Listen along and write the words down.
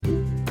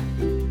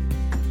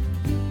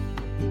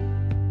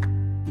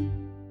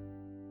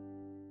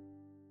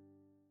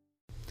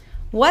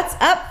What's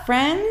up,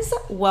 friends?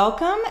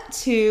 Welcome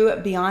to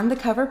Beyond the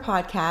Cover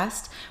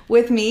podcast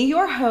with me,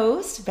 your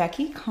host,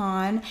 Becky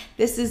Kahn.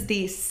 This is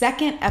the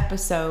second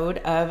episode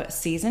of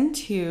season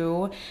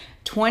 2,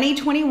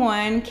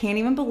 2021. Can't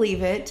even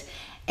believe it.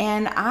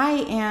 And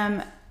I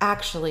am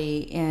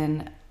actually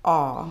in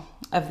awe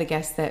of the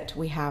guest that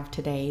we have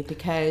today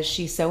because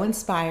she's so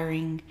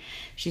inspiring.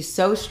 She's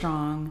so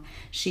strong.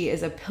 She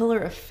is a pillar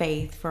of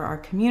faith for our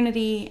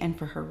community and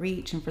for her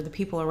reach and for the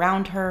people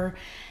around her.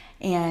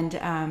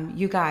 And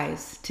you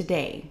guys,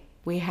 today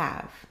we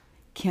have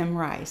Kim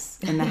Rice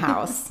in the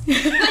house.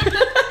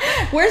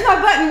 Where's my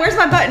button? Where's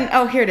my button?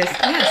 Oh, here it is.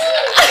 Yes.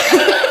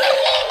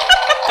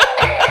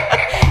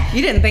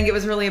 You didn't think it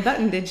was really a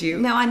button, did you?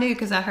 No, I knew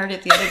because I heard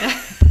it the other day.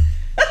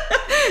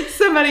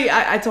 Somebody,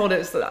 I told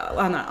it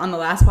on the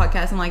last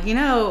podcast. I'm like,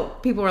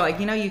 people were like,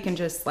 you can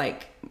just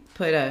like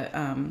put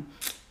a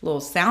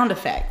little sound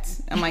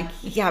effect. I'm like,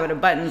 yeah, but a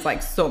button's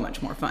like so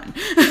much more fun.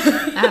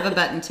 I have a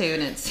button too,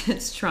 and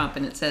it's Trump,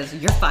 and it says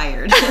 "You're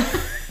fired."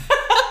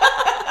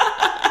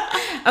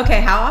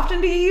 Okay, how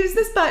often do you use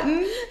this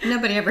button?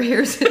 Nobody ever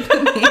hears it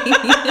but me.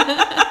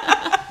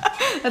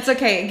 That's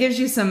okay. It gives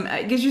you some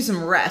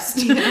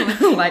rest.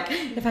 Like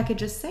if I could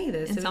just say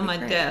this, it's on my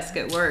desk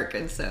at work,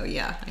 and so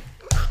yeah,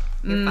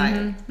 you're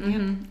fired.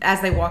 Mm-hmm.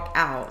 As they walk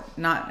out,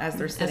 not as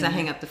they're sitting. As I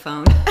hang up the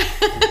phone.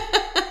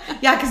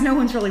 Yeah, because no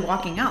one's really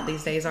walking out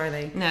these days, are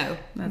they? No.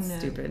 That's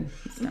stupid.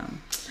 So,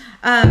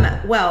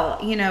 well,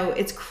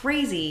 it's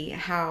crazy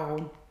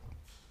how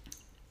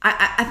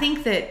I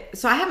think that,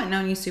 so I haven't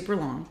known you super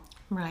long.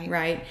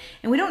 Right.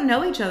 And we don't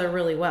know each other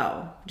really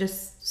well.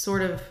 Just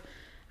sort of,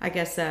 I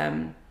guess,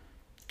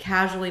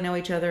 casually know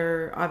each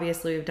other.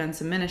 Obviously, we've done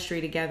some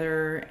ministry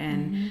together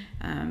and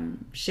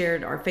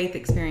shared our faith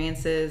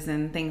experiences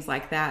and things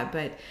like that.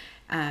 But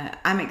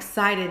I'm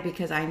excited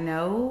because I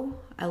know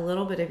a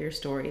little bit of your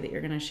story that you're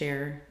going to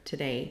share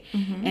today.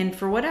 And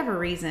for whatever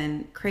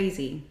reason,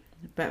 crazy,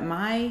 but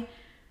I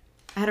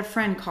had a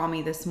friend call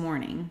me this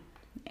morning,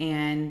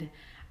 and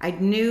I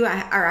knew,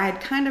 I had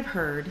kind of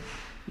heard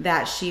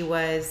that she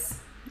was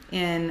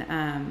in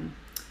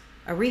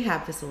a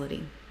rehab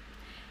facility.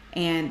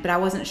 But I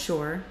wasn't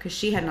sure because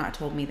she had not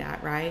told me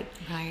that, right?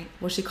 Right.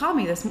 Well, she called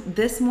me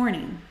this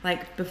morning,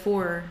 like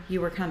before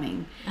you were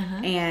coming,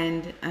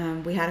 and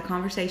we had a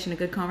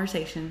good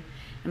conversation.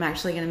 I'm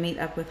actually going to meet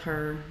up with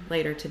her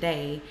later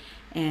today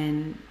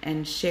and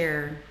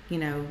share,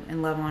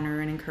 and love on her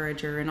and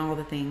encourage her and all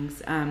the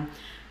things.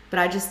 But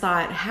I just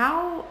thought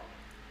how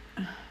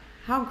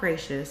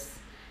gracious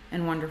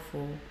and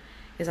wonderful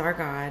is our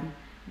God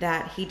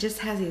that He just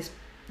has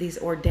these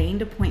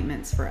ordained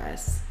appointments for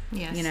us.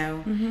 Yes.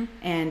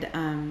 And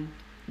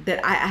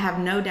that I have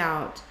no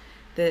doubt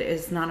that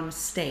it's not a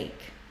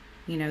mistake,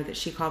 that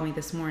she called me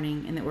this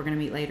morning and that we're going to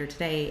meet later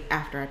today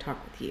after I talk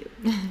with you.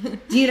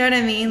 Do you know what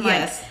I mean?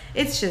 Yes.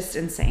 It's just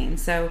insane.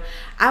 So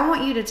I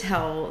want you to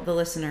tell the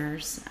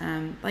listeners,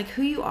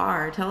 who you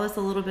are. Tell us a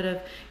little bit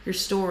of your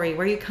story,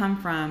 where you come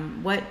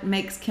from, what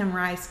makes Kim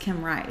Rice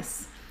Kim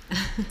Rice.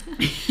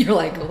 You're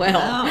like,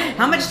 well,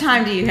 how much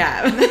time do you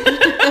have?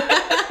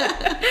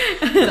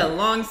 It's a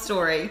long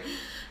story.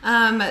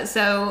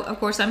 So, of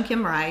course, I'm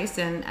Kim Rice,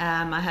 and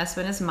my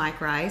husband is Mike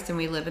Rice, and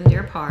we live in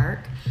Deer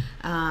Park.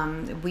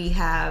 We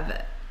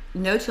have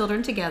no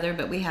children together,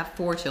 but we have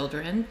 4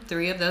 children.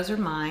 3 of those are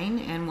mine,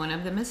 and 1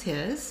 of them is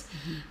his.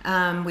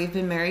 We've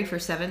been married for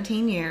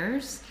 17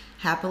 years,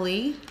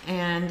 happily,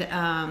 and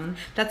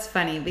that's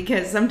funny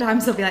because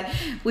sometimes they'll be like,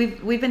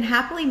 we've been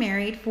happily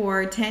married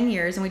for 10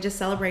 years, and we just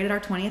celebrated our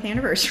 20th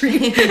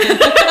anniversary.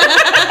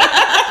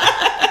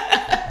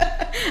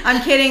 I'm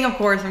kidding, of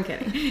course, I'm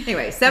kidding.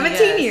 Anyway,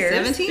 17 years.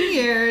 17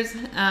 years.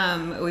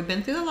 We've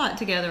been through a lot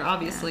together,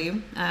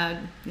 obviously.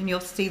 Yeah. And you'll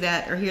see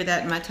that or hear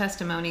that in my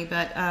testimony.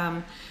 But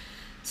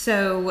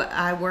so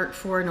I work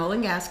for an oil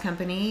and gas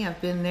company.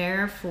 I've been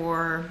there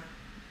for,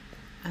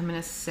 I'm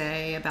going to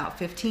say, about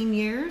 15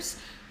 years.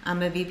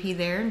 I'm a VP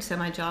there, and so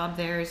my job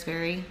there is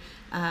very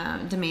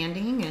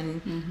demanding,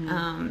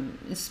 and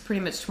it's pretty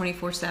much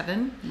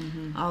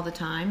 24/7 all the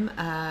time.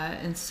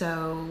 And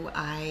so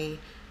I'm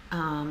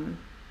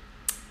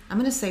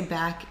going to say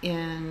I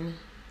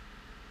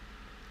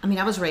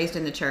was raised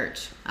in the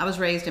church. I was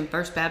raised in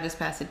First Baptist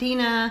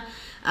Pasadena.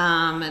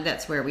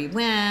 That's where we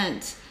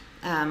went.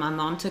 My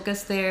mom took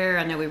us there.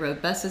 I know we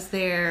rode buses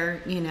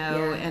there,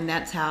 and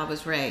that's how I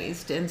was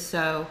raised. And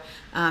so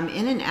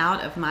in and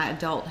out of my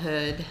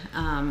adulthood,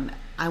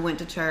 I went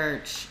to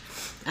church.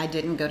 I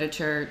didn't go to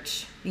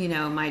church.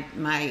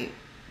 My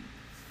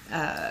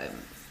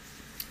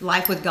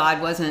life with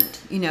God wasn't,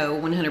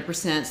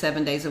 100%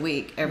 7 days a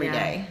week, every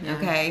day.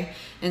 Okay.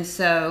 And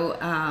so,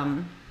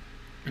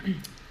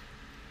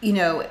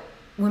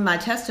 when I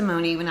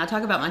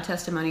talk about my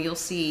testimony, you'll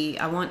see,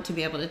 I want to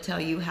be able to tell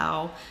you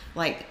how,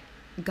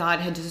 God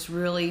had just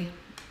really,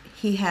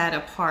 He had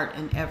a part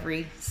in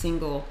every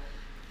single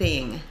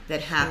thing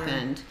that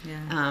happened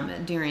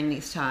during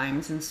these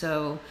times. And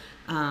so,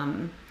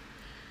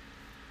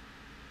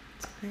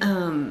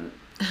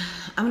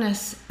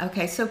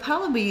 so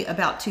probably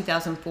about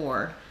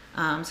 2004,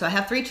 So I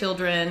have 3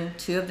 children.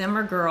 2 of them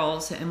are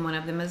girls, and one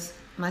of them is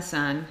my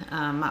son.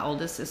 My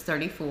oldest is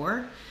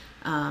 34.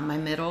 My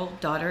middle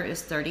daughter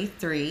is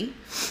 33.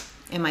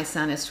 And my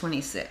son is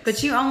 26.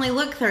 But you only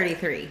look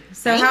 33.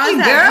 So Thank how you,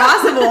 is that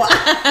possible?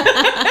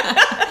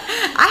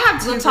 I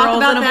have 2 talk girls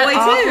about and a that boy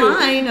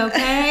offline,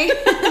 okay?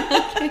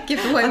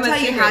 too. I'll tell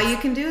you how you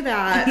can do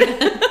that.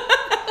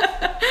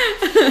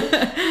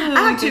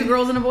 I have 2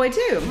 girls and a boy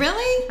too.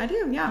 Really? I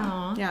do, yeah.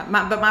 Aww. Yeah,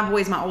 but my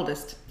boy's my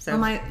oldest. So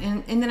Well,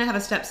 and then I have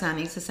a stepson.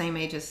 He's the same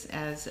age as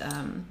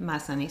my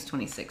son. He's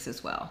 26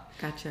 as well.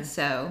 Gotcha.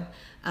 So,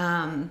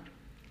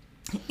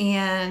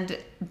 and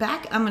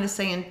back, I'm going to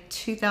say in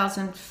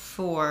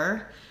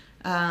 2004,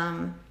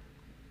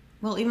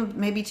 well, even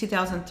maybe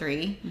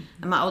 2003,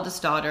 my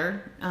oldest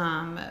daughter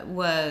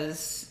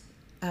was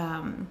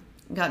gotten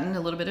in a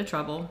little bit of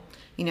trouble.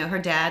 You know, her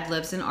dad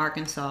lives in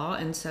Arkansas,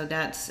 and so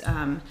that's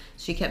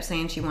she kept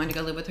saying she wanted to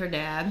go live with her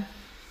dad.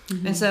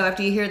 And so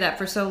after you hear that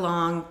for so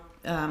long,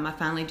 I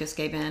finally just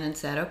gave in and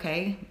said,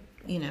 okay,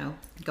 you know,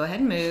 go ahead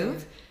and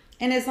move. Sure.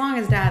 And as long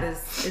as dad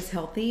is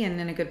healthy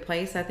and in a good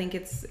place, I think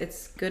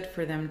it's good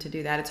for them to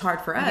do that. It's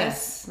hard for us,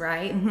 Yes.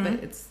 right? But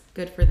it's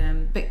good for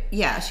them. But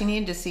yeah, she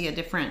needed to see a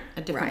different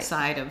Right.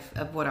 side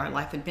of what our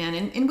life had been.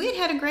 And we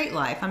had a great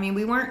life. I mean,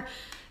 we weren't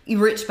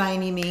rich by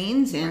any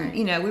means, and Right.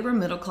 you know, we were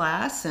middle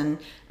class, and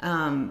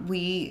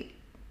we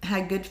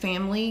had good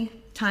family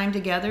time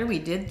together. We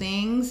did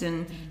things,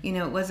 and you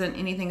know, it wasn't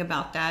anything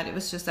about that. It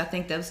was just, I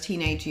think, those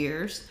teenage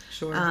years.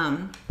 Sure.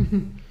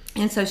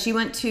 And so she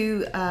went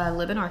to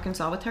live in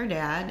Arkansas with her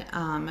dad.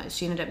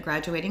 She ended up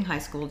graduating high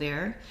school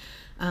there.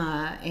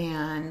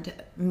 And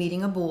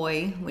meeting a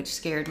boy, which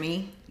scared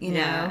me, you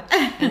know.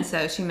 And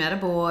so she met a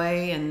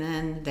boy, and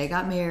then they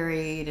got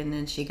married, and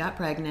then she got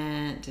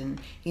pregnant,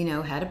 and you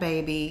know, had a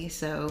baby.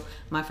 So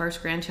my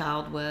first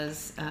grandchild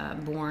was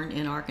born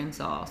in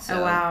Arkansas. So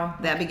Oh, wow.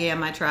 that began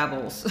my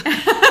travels.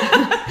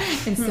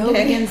 And so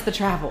begins the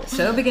travel.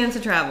 So begins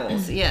the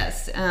travels.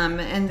 Yes.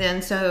 And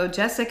then so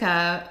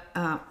Jessica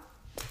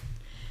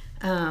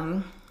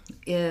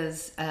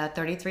is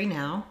 33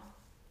 now.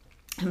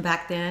 And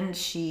back then,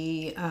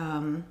 she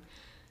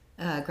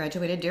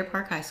graduated Deer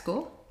Park High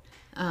School,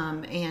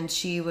 and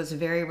she was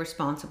very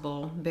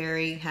responsible.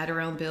 Very had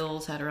her own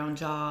bills, had her own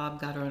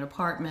job, got her own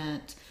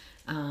apartment,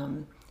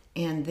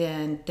 and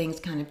then things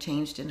kind of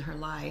changed in her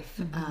life.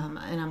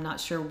 And I'm not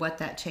sure what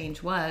that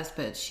change was,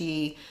 but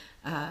she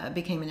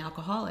became an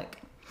alcoholic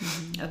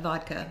of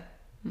vodka.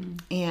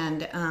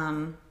 And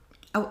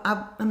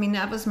I mean,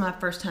 that was my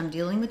first time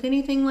dealing with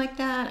anything like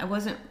that. I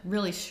wasn't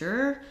really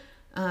sure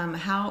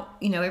how,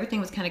 you know, everything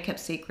was kind of kept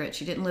secret.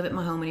 She didn't live at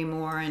my home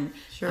anymore, and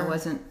Sure. I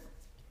wasn't,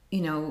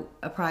 you know,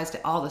 apprised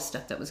of all the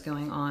stuff that was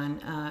going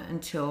on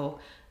until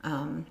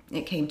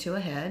it came to a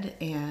head,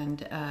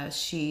 and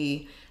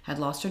she had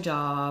lost her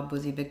job,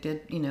 was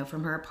evicted, you know,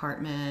 from her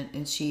apartment,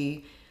 and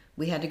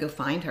we had to go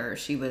find her.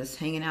 She was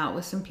hanging out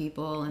with some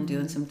people and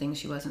doing some things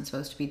she wasn't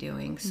supposed to be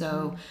doing.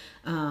 So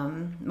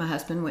my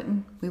husband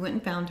we went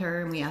and found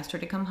her, and we asked her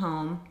to come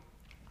home,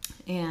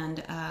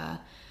 and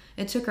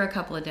it took her a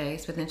couple of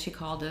days, but then she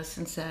called us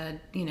and said,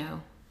 you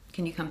know,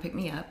 can you come pick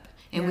me up?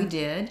 And we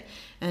did.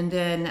 And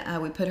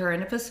then we put her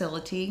in a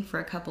facility for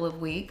a couple of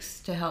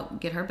weeks to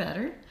help get her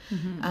better.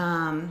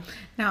 Now,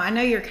 I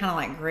know you're kind of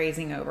like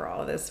grazing over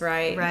all of this,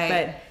 right?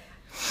 Right.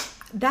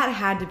 But that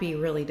had to be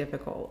really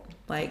difficult.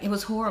 Like, It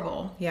was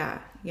horrible. yeah.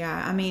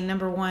 I mean,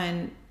 number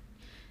one,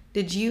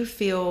 did you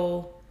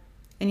feel,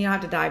 and you don't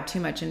have to dive too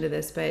much into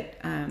this, but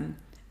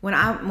when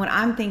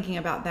I'm thinking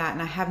about that,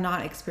 and I have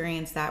not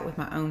experienced that with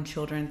my own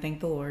children, thank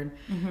the Lord.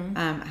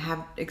 I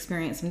have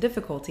experienced some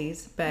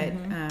difficulties, but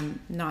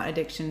not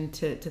addiction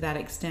to that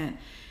extent.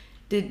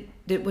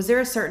 Was there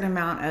a certain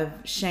amount of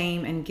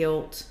shame and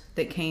guilt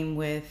that came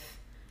with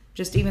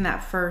just even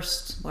that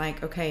first,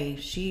 like, okay,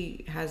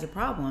 she has a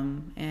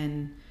problem,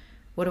 and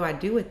what do I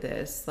do with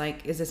this?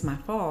 Like, is this my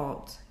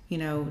fault? You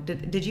know,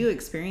 did you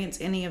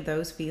experience any of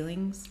those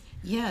feelings?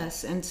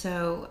 Yes. And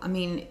so, I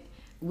mean,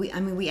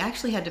 we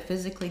actually had to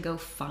physically go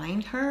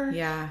find her.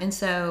 Yeah. And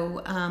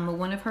so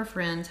one of her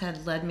friends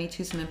had led me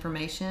to some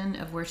information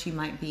of where she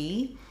might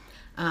be.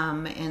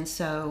 And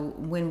so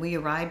when we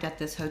arrived at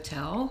this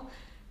hotel,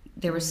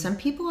 there were some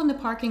people in the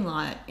parking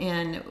lot.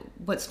 And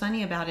what's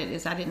funny about it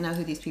is I didn't know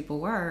who these people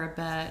were,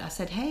 but I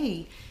said,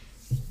 hey,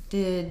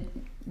 did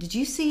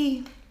you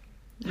see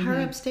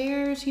her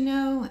upstairs, you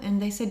know? And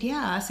they said,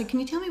 yeah. I said, can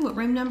you tell me what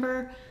room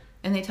number?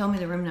 And they told me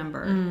the room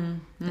number.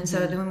 And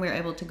so then we were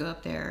able to go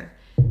up there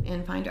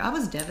and find her. I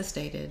was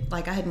devastated.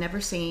 Like, I had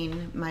never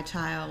seen my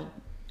child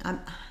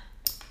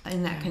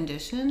in that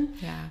condition.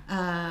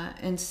 Yeah.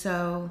 And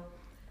so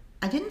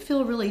I didn't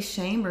feel really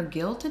shame or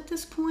guilt at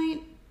this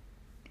point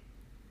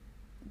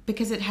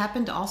because it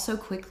happened all so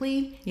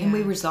quickly and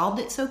we resolved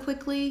it so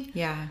quickly.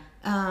 Yeah.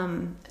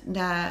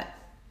 That,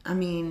 I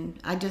mean,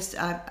 I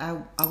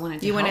wanted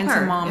to You went help into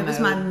her. mom It was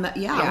mode.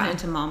 I went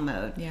into mom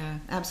mode. Yeah.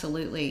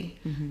 Absolutely.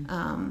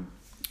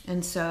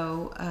 And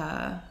so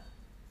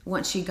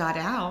once she got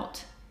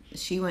out,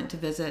 she went to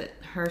visit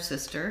her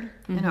sister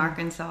in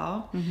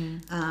Arkansas.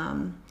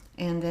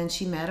 And then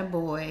she met a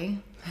boy.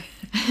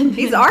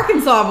 These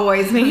Arkansas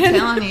boys, man.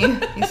 I'm telling you,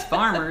 these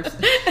farmers.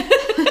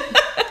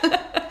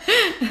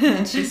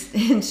 and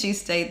she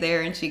stayed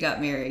there and she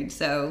got married.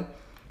 So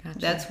gotcha.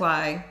 That's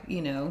why,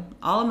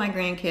 all of my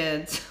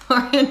grandkids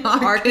are in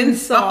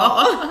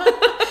Arkansas.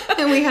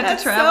 And we had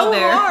to travel so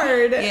there.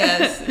 Hard.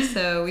 Yes.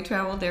 So we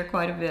traveled there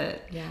quite a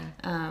bit. Yeah.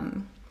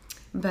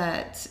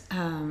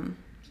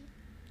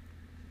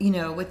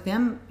 With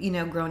them,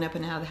 growing up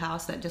and out of the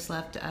house, that just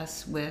left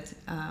us with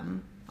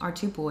our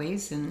two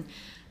boys. And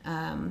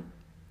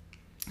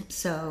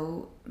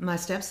so my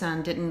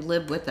stepson didn't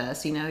live with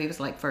us. He was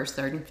like first,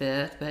 third, and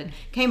fifth, but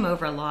came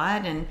over a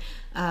lot. And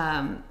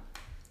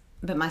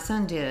but my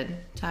son did,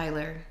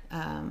 Tyler.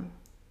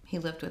 He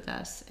lived with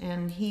us,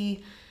 and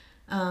he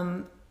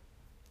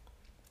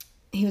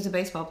was a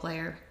baseball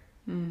player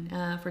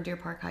for Deer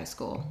Park High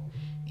School.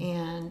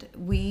 And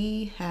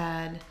we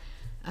had,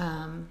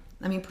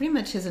 pretty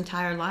much his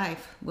entire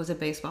life was a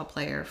baseball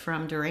player,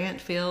 from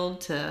Durant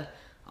Field to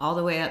all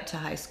the way up to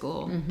high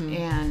school. Mm-hmm.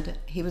 And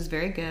he was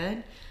very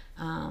good.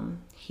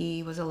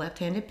 He was a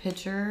left-handed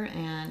pitcher,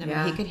 and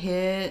he could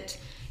hit,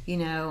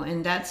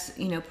 and that's,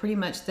 pretty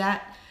much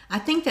that. I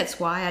think that's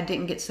why I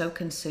didn't get so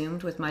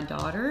consumed with my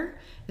daughter,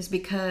 is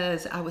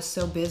because I was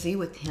so busy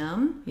with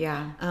him.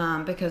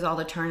 Yeah. Because all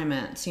the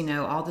tournaments,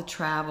 all the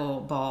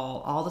travel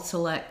ball, all the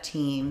select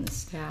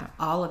teams,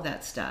 all of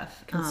that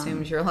stuff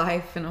consumes your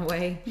life in a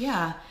way.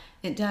 Yeah,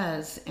 it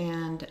does.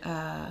 And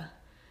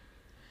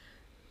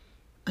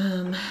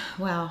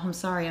well, I'm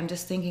sorry. I'm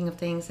just thinking of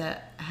things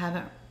that I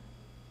haven't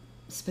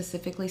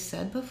specifically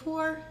said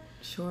before.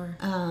 Sure.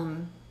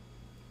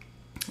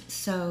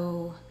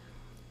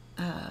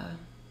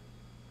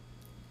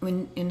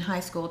 When in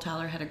high school,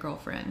 Tyler had a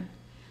girlfriend,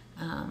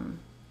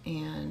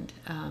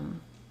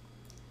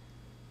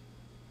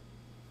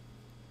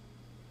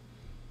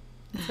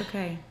 it's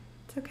okay.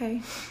 It's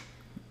okay.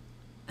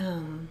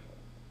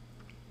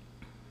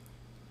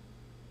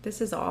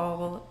 This is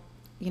all,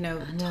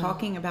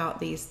 talking about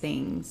these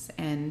things,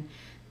 and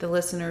the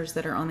listeners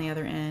that are on the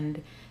other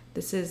end.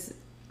 This is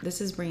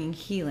bringing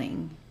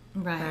healing,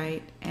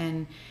 right?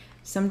 And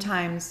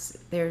sometimes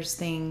there's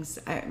things.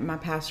 My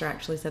pastor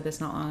actually said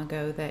this not long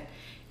ago, that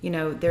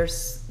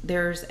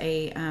there's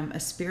a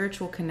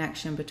spiritual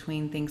connection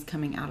between things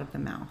coming out of the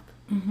mouth,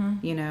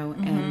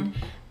 mm-hmm.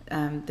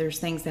 And there's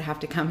things that have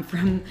to come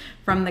from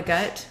the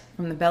gut,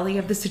 from the belly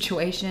of the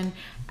situation,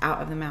 out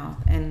of the mouth.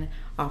 And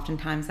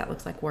oftentimes that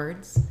looks like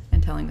words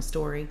and telling a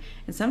story,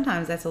 and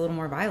sometimes that's a little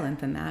more violent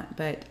than that.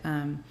 But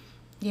I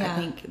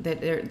think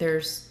that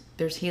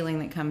there's healing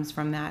that comes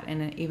from that.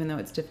 And even though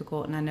it's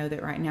difficult, and I know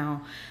that right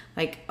now,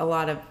 like, a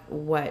lot of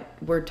what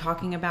we're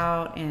talking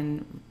about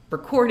and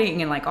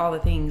recording and like all the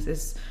things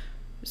is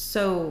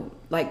so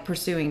like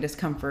pursuing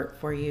discomfort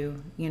for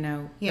you,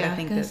 Yeah, but I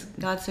think that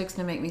God's fixing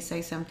to make me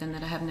say something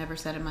that I have never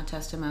said in my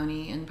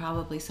testimony, and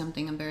probably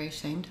something I'm very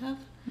ashamed of.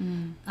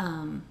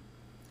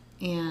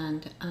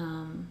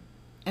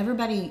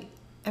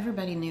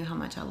 Everybody knew how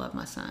much I love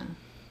my son,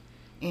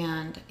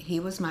 and he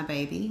was my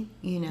baby,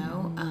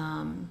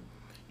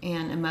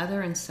 And a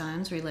mother and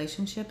son's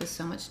relationship is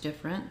so much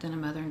different than a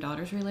mother and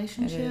daughter's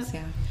relationship. It is,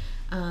 yeah.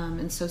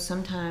 And so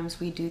sometimes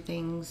we do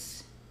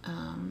things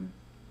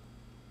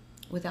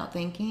without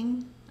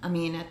thinking.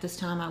 At this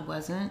time I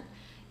wasn't,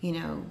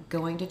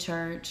 going to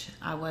church.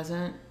 I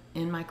wasn't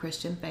in my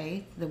Christian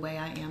faith the way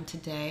I am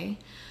today.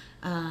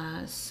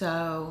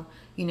 So,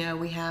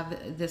 we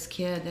have this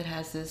kid that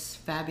has this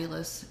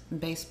fabulous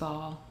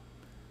baseball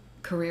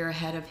career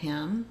ahead of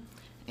him.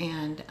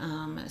 And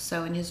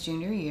so in his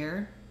junior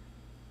year,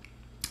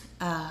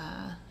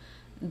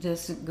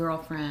 this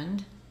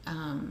girlfriend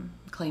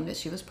claimed that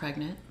she was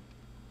pregnant,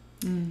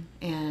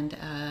 and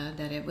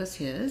that it was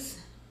his.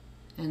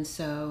 And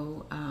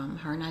so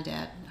her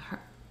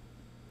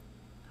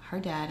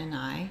dad and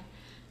I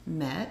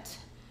met,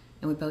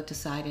 and we both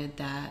decided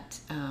that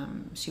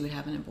she would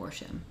have an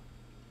abortion.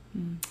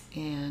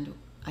 And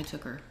I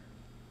took her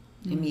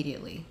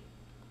immediately,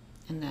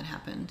 and that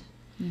happened.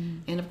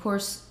 And of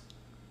course,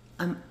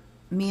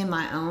 me in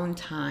my own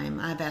time,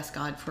 I've asked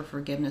God for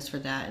forgiveness for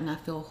that, and I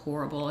feel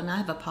horrible, and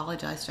I've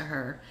apologized to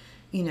her,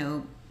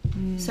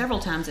 several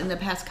times in the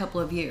past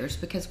couple of years,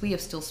 because we've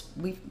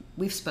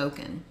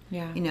spoken,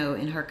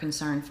 in her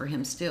concern for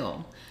him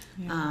still.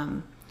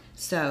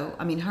 So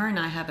her and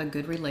I have a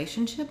good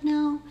relationship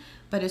now,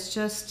 but it's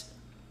just,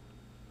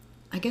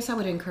 I guess I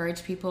would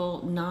encourage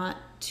people not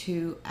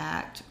to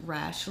act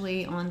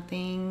rashly on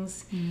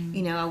things.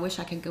 I wish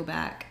I could go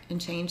back and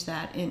change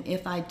that. And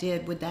if I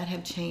did, would that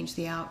have changed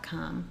the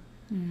outcome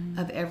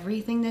of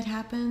everything that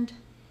happened?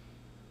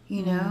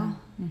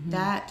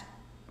 That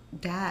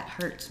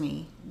hurts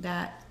me.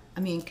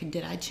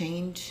 Did I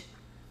change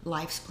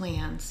life's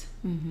plans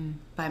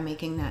by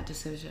making that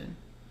decision?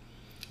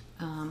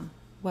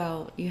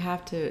 Well, you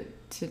have to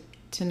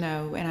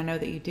know, and I know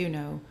that you do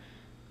know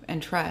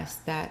and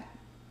trust, that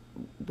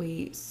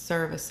we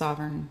serve a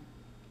sovereign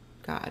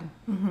God,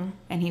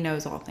 and He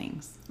knows all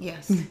things.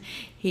 Yes,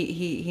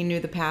 he knew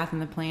the path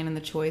and the plan and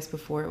the choice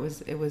before it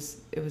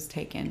was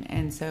taken,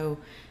 and so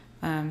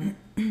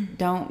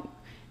don't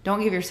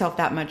give yourself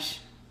that much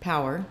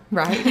power,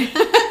 right?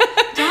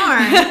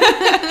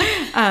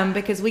 Darn.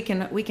 Because we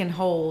can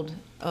hold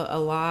a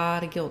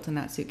lot of guilt in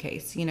that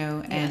suitcase, you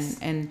know,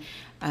 and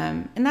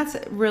that's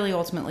really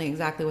ultimately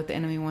exactly what the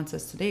enemy wants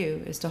us to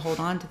do, is to hold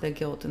on to the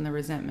guilt and the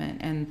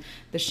resentment and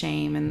the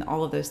shame and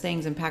all of those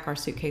things, and pack our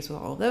suitcase with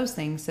all of those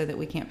things so that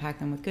we can't pack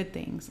them with good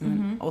things. And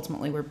then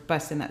ultimately we're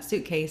busting that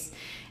suitcase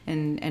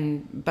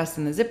and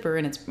busting the zipper,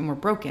 and we're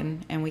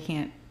broken, and we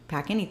can't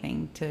pack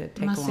anything to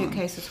take My along.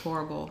 suitcase is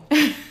horrible.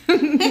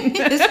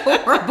 It's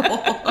horrible.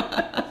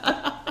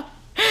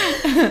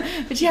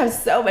 But you have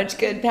so much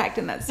good packed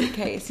in that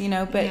suitcase, you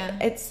know. But Yeah.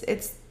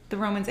 it's the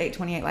Romans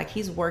 8:28, like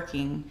he's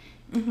working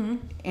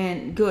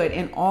and good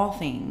in all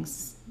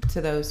things to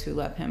those who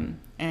love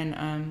him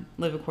and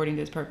live according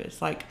to his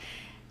purpose. Like,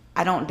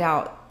 I don't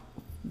doubt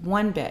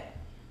one bit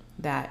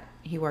that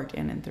he worked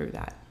in and through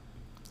that.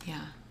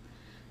 Yeah.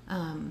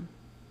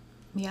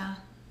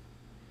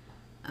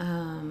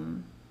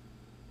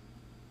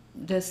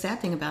 The sad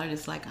thing about it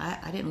is, like,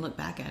 I didn't look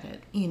back at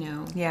it, you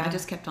know. Yeah. I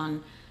just kept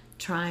on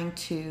trying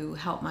to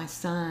help my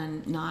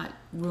son not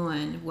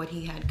ruin what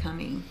he had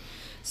coming.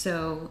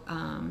 So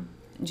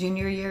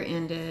junior year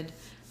ended,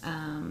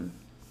 and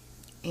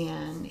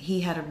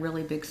he had a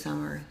really big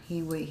summer.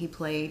 He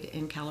played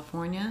in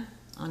California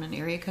on an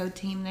area code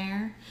team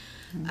there.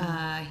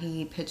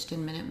 He pitched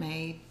in Minute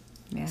Maid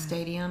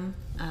Stadium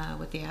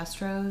with the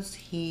Astros.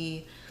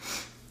 He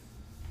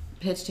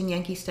pitched in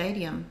Yankee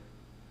Stadium.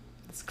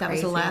 That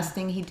was the last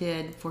thing he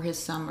did for his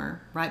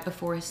summer, right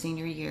before his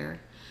senior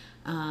year.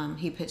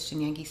 He pitched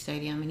in Yankee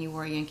Stadium, and he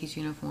wore a Yankees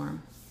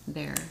uniform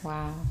there.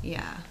 Wow.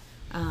 Yeah.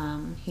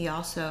 He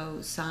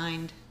also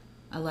signed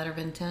a letter of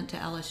intent to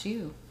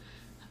LSU,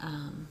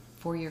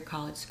 4-year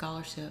college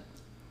scholarship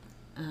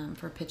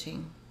for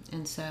pitching.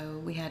 And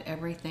so we had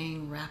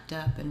everything wrapped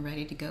up and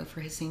ready to go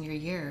for his senior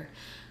year.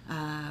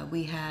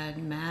 We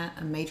had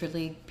major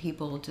league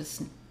people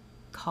just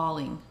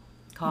calling,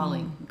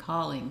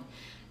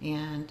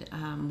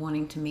 and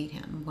wanting to meet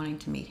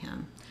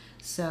him.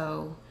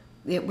 So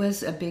it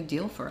was a big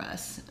deal for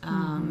us.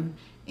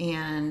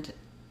 And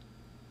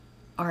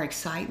our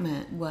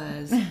excitement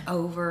was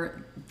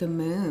over the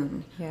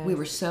moon. Yes. We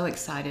were so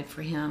excited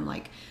for him.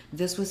 Like,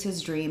 this was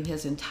his dream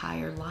his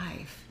entire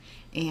life.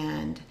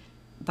 And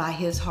by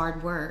his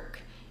hard work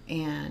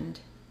and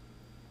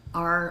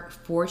our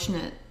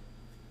fortunate,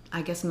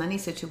 I guess, money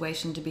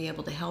situation to be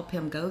able to help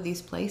him go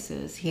these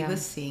places, he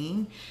was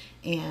seeing.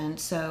 And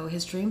so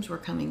his dreams were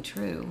coming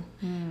true.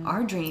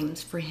 Our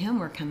dreams for him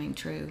were coming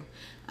true.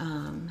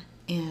 And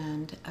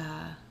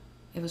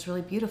it was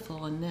really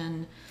beautiful. And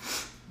then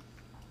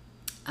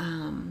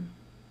I'm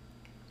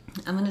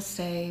going to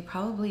say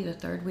probably the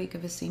third week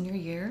of his senior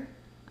year,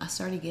 I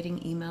started getting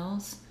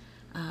emails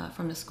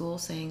from the school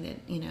saying that,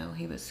 you know,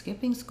 he was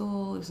skipping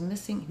school, he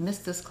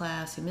missed this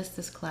class, he missed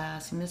this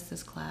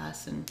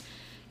class. And,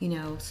 you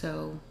know,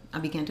 so I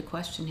began to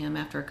question him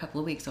after a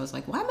couple of weeks. I was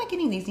like, why am I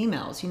getting these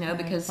emails? You know,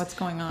 because what's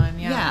going on?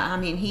 Yeah, I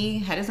mean, he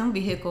had his own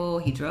vehicle.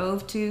 He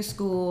drove to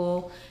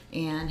school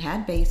and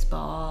had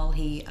baseball.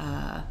 He,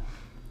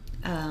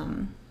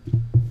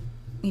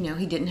 you know,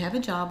 he didn't have a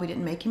job. We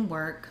didn't make him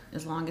work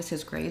as long as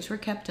his grades were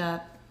kept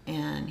up,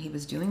 and he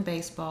was doing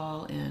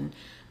baseball and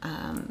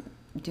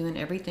doing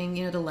everything,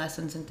 you know, the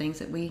lessons and things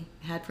that we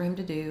had for him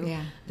to do.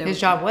 Yeah, his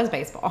job was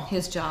baseball.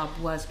 His job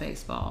was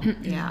baseball.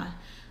 Yeah.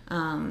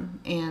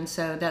 And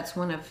so that's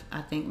one of,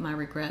 I think, my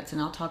regrets, and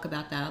I'll talk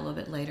about that a little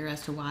bit later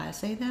as to why I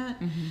say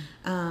that.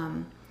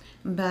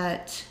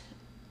 But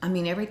I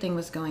mean, everything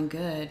was going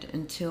good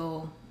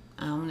until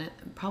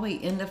probably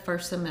in the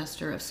first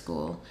semester of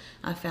school,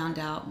 I found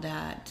out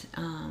that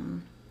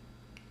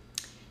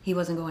he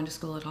wasn't going to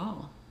school at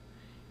all.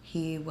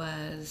 He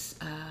was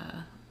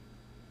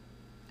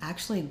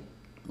actually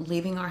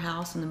leaving our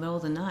house in the middle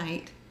of the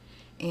night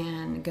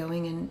and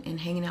going and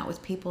hanging out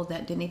with people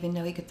that didn't even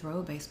know he could throw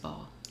a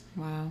baseball.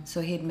 Wow.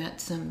 So he had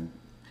met some,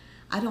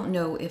 I don't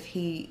know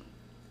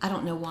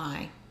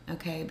why,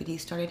 okay, but he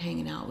started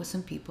hanging out with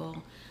some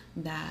people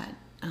that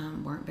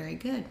weren't very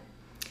good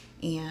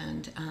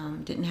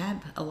and didn't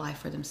have a life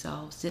for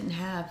themselves, didn't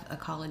have a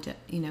college,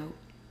 you know,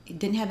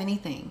 didn't have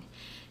anything.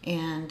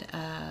 And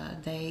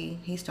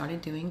he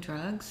started doing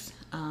drugs,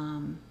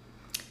 and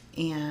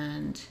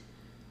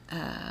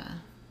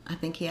I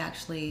think he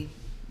actually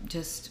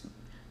just,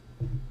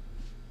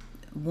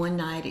 one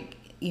night,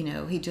 you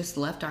know, he just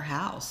left our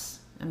house.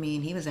 I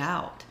mean, he was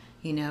out,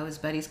 you know, his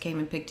buddies came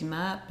and picked him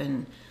up,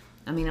 and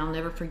I mean, I'll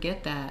never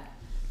forget that,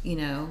 you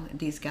know,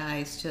 these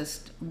guys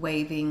just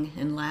waving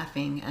and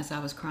laughing as I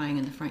was crying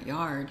in the front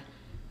yard,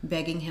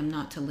 begging him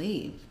not to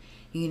leave.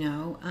 You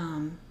know,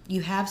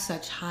 you have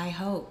such high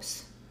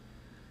hopes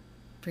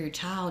for your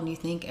child, and you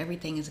think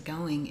everything is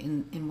going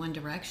in one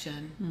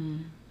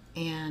direction.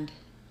 And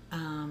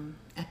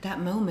at that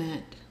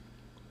moment,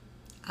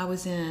 I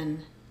was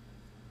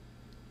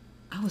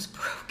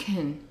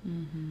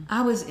broken.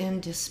 I was in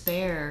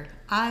despair.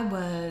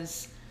 Oh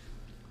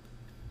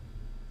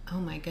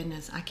my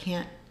goodness, I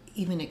can't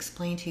even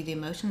explain to you the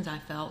emotions I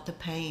felt, the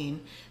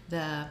pain,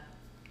 the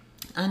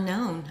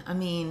unknown. I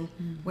mean,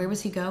 where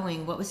was he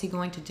going? What was he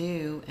going to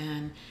do?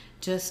 And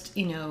just,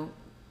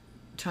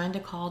 trying to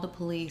call the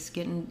police,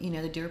 getting,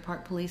 the Deer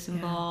Park police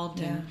involved,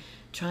 and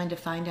trying to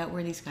find out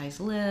where these guys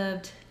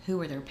lived, who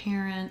were their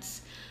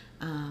parents.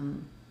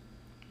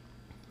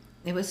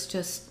 It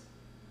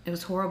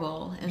was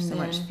horrible. And so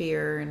much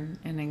fear and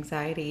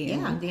anxiety.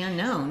 Yeah, the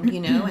unknown,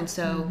 and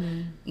so,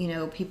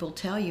 people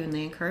tell you and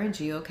they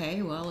encourage you,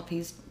 okay, well, if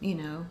he's,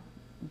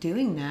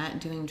 doing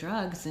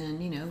drugs,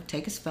 then,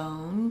 take his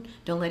phone,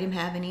 don't let him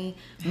have any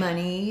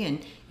money,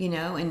 and,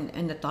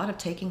 and the thought of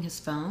taking his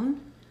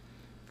phone,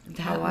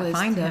 how will I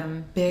find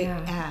him? Big,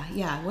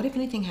 what if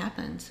anything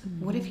happens?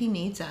 What if he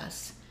needs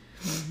us?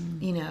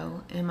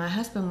 And my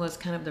husband was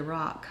kind of the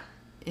rock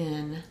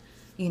in,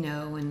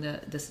 and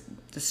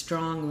the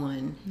strong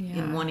one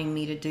in wanting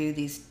me to do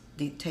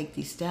take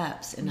these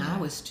steps, and I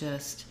was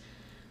just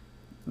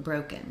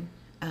broken.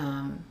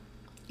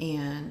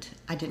 And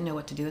I didn't know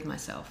what to do with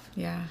myself.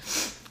 Yeah.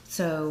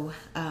 So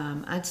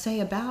I'd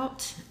say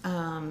about,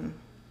 I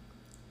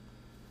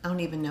don't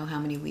even know how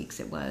many weeks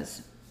it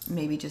was.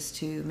 Maybe just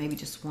 2, maybe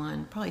just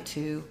 1, probably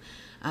 2.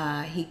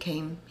 He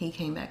came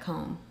back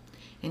home,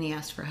 and he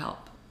asked for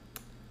help.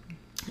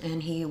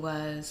 And he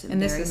was and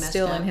this is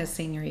still in his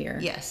senior year.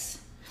 Yes.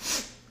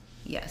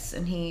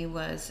 And he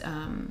was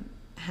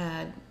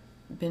had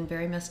been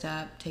very messed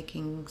up,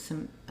 taking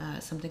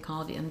something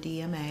called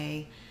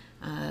MDMA.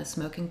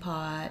 Smoking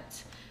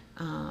pot,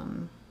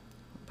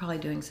 probably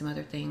doing some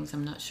other things,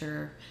 I'm not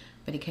sure,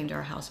 but he came to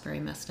our house very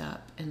messed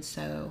up. And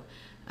so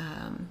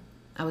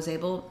I was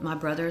able, my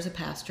brother is a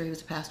pastor, he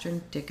was a pastor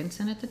in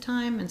Dickinson at the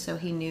time, and so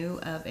he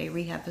knew of a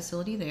rehab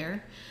facility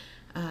there,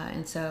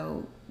 and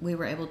so we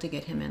were able to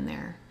get him in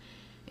there.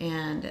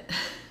 And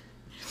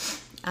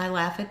I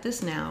laugh at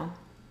this now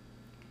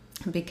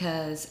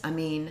because,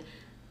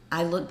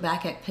 I look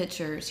back at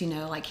pictures,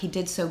 like he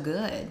did so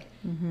good,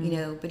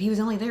 but he was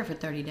only there for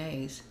 30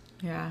 days.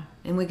 Yeah.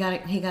 And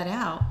he got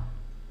out,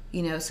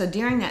 so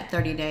during that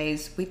 30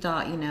 days, we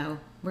thought,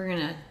 we're going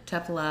to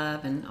tough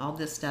love and all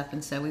this stuff.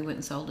 And so we went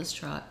and sold his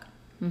truck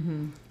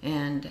and,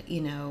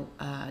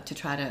 to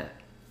try to,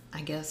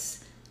 I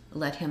guess,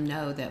 let him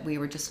know that we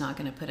were just not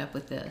going to put up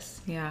with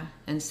this. Yeah.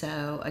 And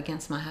so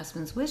against my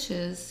husband's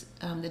wishes,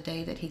 the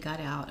day that he got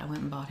out, I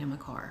went and bought him a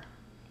car.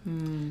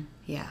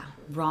 Yeah,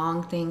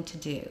 wrong thing to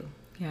do.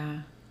 Yeah,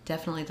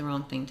 definitely the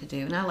wrong thing to do.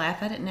 And I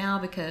laugh at it now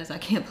because I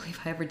can't believe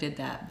I ever did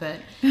that. But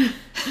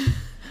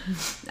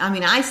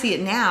I see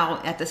it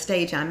now at the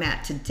stage I'm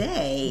at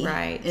today,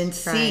 right? And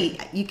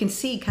you can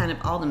see kind of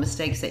all the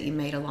mistakes that you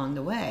made along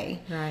the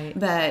way, right?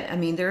 But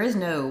there is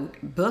no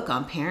book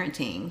on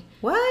parenting.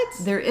 What?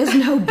 There is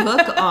no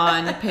book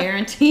on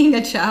parenting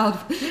a child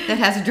that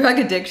has a drug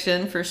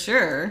addiction, for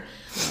sure.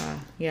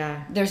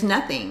 Yeah. There's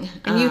nothing.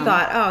 And you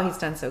thought, oh, he's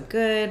done so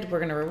good. We're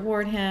going to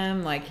reward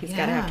him. Like, he's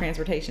got to have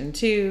transportation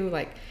too.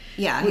 Like,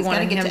 he's got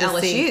to get to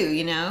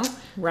LSU,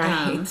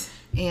 Right.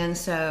 And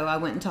so I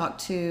went and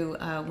talked to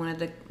one of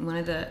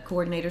the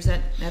coordinators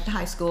at the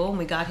high school, and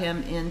we got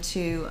him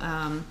into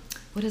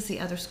what is the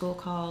other school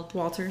called?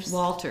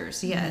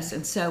 Walters, yes.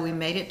 And so we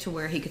made it to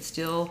where he could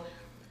still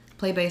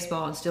play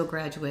baseball and still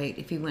graduate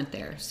if he went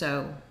there.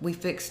 So we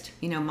fixed,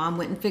 Mom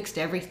went and fixed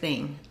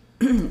everything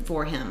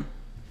for him.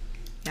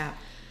 Yeah.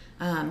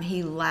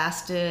 He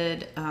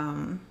lasted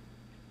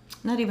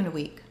not even a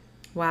week.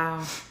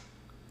 Wow.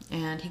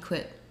 And he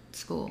quit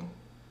school.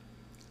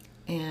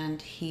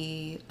 And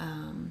he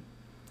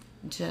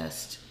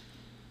just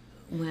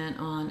went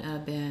on a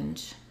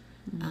binge,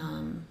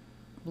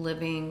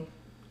 living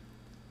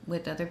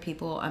with other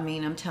people.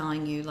 I'm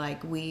telling you,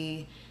 like,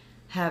 we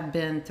have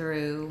been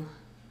through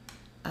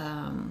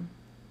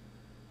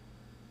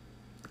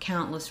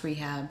countless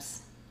rehabs.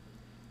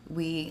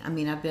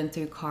 I've been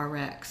through car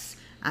wrecks.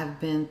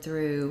 I've been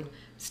through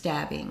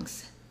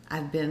stabbings.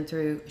 I've been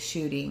through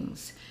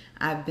shootings.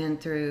 I've been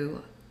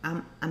through,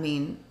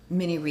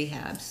 many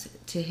rehabs.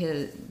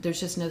 There's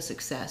just no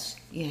success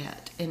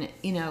yet. And,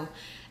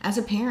 as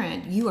a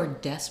parent, you are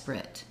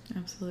desperate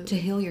absolutely to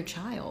heal your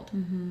child.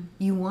 Mm-hmm.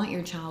 You want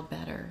your child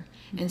better.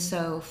 Mm-hmm. And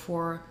so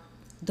for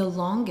the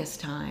longest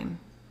time,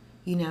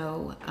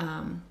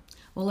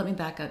 let me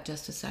back up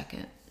just a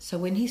second. So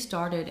when he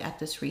started at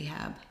this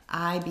rehab,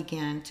 I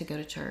began to go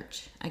to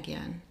church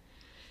again.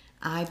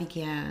 I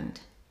began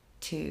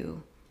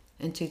to,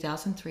 in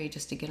 2003,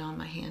 just to get on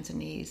my hands and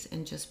knees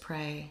and just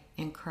pray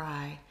and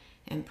cry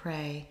and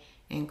pray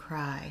and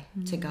cry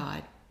to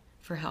God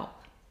for help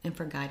and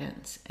for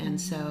guidance.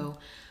 And so,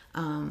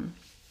 and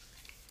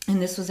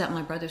this was at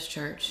my brother's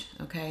church,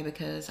 okay,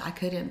 because I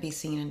couldn't be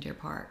seen in Deer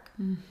Park.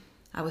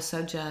 I was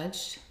so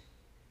judged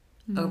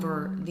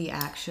over the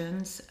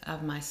actions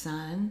of my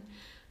son,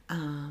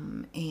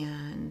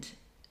 and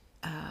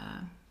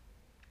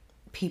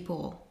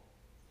people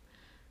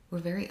were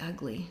very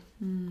ugly,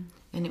 and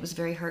it was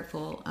very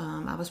hurtful.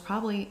 I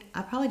probably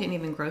didn't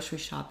even grocery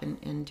shop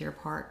in Deer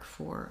Park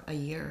for a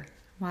year.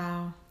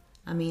 Wow.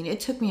 It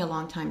took me a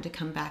long time to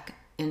come back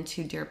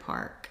into Deer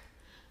Park,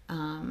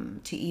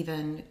 to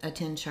even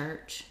attend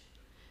church,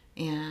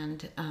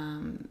 and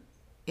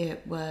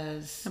it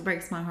was... It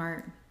breaks my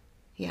heart.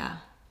 Yeah.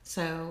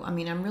 So, I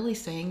mean, I'm really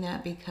saying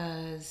that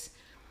because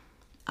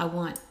I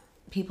want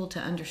people to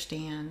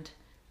understand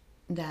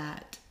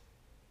that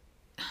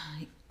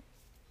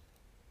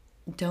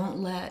don't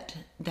let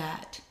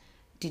that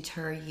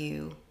deter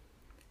you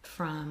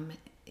from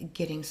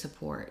getting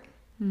support.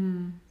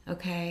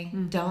 Okay?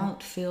 Mm-hmm.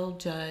 Don't feel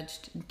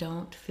judged.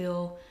 Don't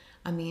feel,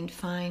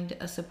 find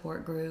a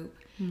support group.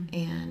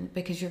 And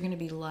because you're going to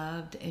be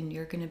loved and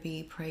you're going to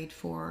be prayed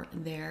for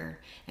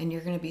there, and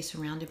you're going to be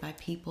surrounded by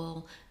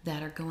people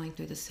that are going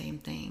through the same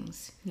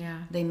things. Yeah.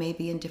 They may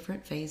be in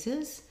different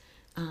phases,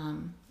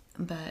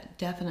 but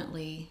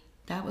definitely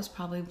that was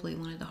probably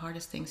one of the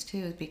hardest things too,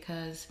 is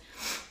because,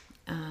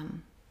 I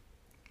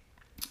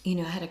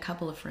had a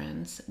couple of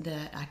friends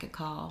that I could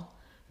call,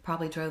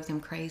 probably drove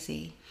them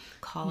crazy,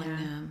 calling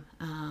them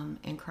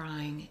and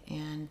crying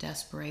and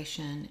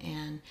desperation,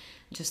 and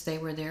just they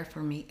were there for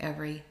me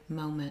every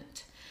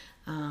moment.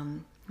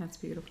 That's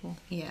beautiful.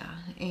 Yeah.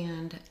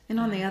 And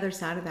on the other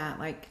side of that,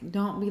 like,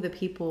 don't be the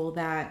people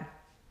that,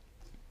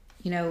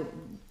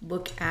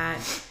 look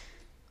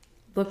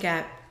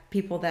at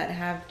people that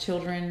have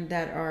children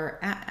that are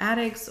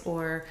addicts,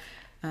 or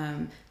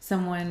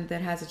someone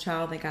that has a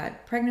child that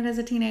got pregnant as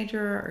a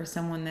teenager, or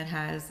someone that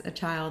has a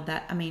child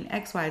that,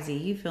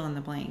 XYZ, you fill in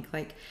the blank.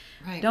 Like,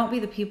 right. Don't be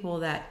the people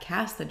that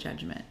cast the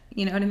judgment.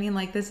 You know what I mean?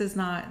 Like, this is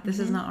not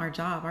our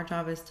job. Our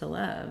job is to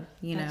love,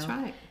 That's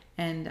right.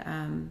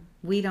 And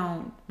we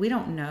don't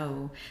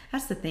know.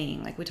 That's the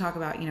thing. Like, we talk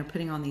about,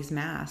 putting on these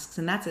masks,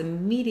 and that's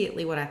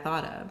immediately what I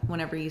thought of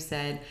whenever you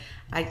said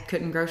I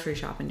couldn't grocery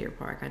shop in Deer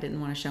Park. I didn't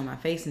want to show my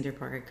face in Deer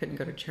Park. I couldn't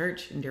go to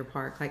church in Deer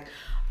Park. Like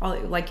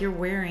you're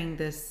wearing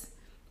this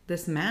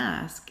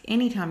mask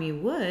anytime you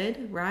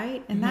would,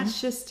 right? And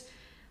that's just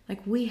like,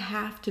 we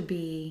have to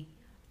be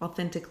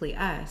authentically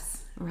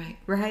us. Right.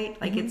 Right?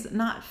 Like, it's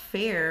not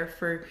fair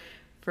for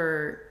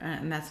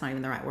and that's not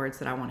even the right words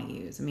that I want to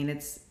use.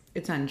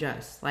 It's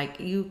unjust. Like,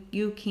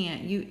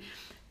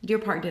 Deer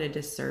Park did a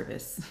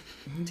disservice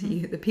to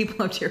you, the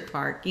people of Deer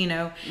Park,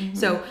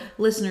 So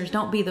listeners,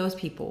 don't be those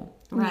people.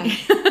 Right.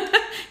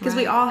 Because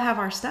we all have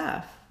our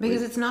stuff.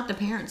 Because it's not the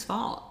parents'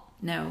 fault.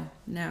 No.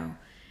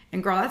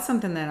 And girl, that's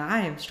something that I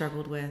have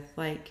struggled with,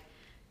 like,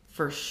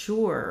 for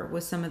sure,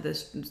 with some of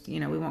this, we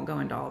won't go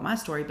into all of my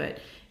story, but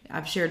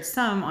I've shared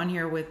some on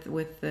here with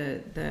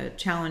the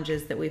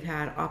challenges that we've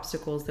had,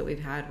 obstacles that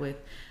we've had with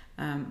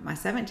my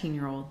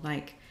 17-year-old,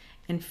 like,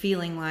 and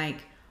feeling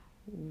like,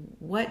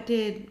 what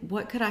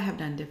could I have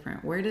done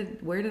different? Where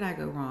did I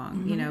go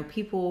wrong?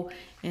 People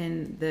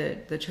in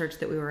the church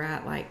that we were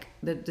at, like,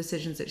 the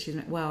decisions that she's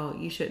made, well,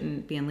 you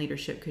shouldn't be in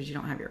leadership because you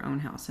don't have your own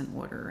house in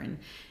order, and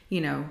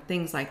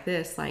things like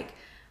this, like,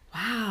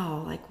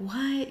 wow, like,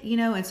 what,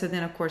 and so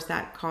then of course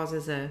that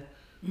causes a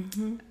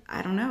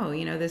I don't know,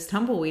 this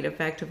tumbleweed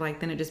effect of, like,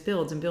 then it just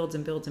builds and builds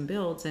and builds and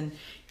builds, and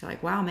you're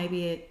like, wow,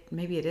 maybe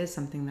it is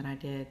something that I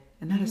did,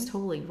 and that is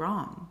totally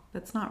wrong.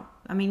 That's not,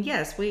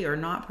 yes, we are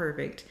not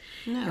perfect.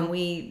 No. And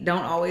we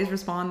don't always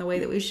respond the way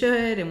that we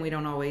should, and we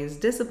don't always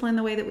discipline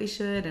the way that we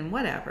should, and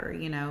whatever,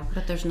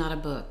 But there's not a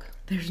book.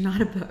 There's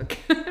not a book.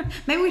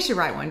 Maybe we should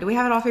write one. Do we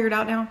have it all figured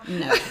out now?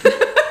 No. No.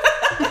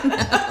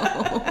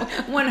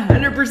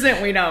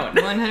 100% we don't.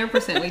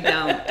 100% we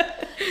don't.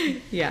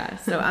 Yeah,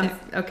 so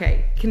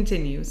okay,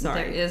 continue.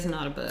 Sorry. There is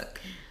not a book.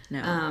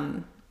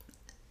 No.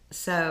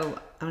 So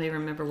I don't even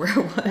remember where it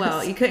was.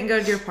 Well, you couldn't go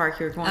to Deer Park.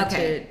 You were going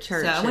to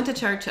church. So I went to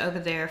church over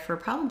there for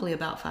probably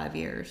about 5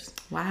 years.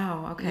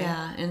 Wow. Okay.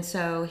 Yeah, and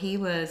so he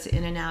was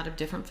in and out of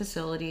different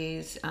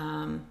facilities.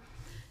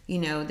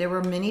 There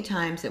were many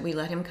times that we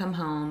let him come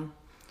home.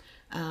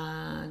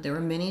 There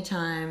were many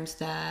times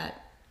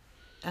that,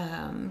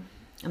 and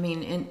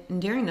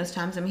during those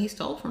times, he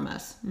stole from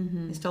us.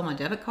 Mm-hmm. He stole my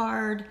debit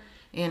card.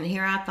 And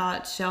here I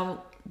thought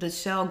the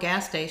Shell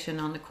gas station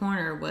on the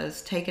corner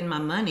was taking my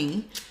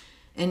money,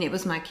 and it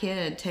was my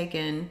kid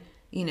taking,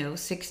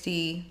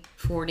 60,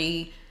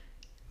 40.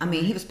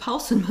 He was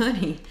pulsing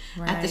money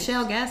at the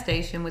Shell gas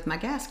station with my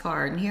gas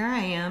card. And here I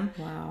am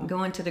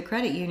going to the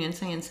credit union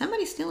saying,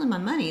 somebody's stealing my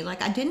money.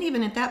 Like, I didn't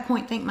even at that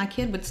point think my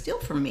kid would steal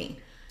from me.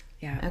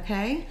 Yeah.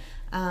 Okay.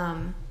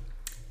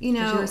 You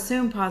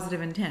assume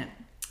positive intent.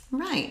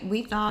 Right.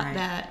 We thought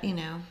that,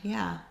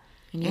 yeah.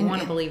 And you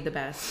want to believe the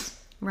best.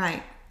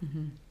 Right.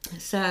 Mm-hmm.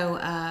 So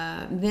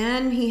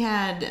then he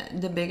had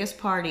the biggest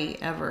party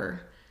ever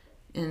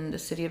in the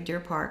city of Deer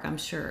Park, I'm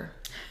sure.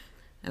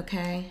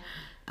 Okay.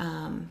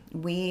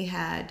 He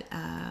had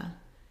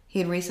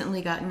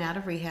recently gotten out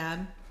of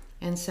rehab,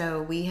 and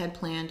so we had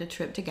planned a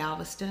trip to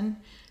Galveston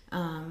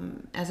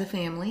as a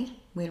family.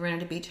 We had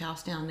rented a beach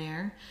house down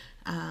there,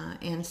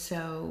 and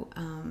so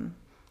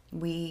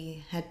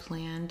we had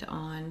planned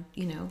on,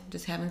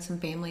 just having some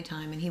family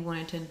time, and he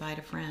wanted to invite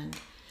a friend.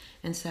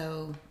 And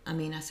so,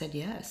 I said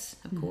yes,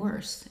 of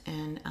course.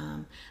 And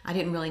I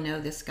didn't really know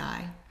this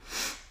guy.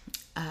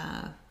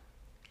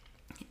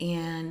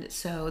 And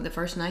so the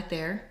first night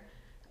there,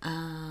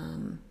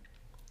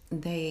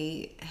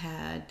 they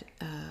had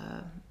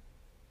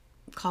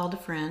called a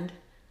friend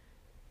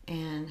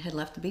and had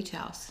left the beach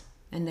house.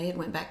 and they had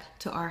went back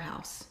to our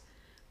house.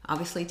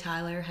 Obviously,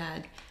 Tyler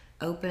had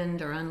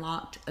opened or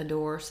unlocked a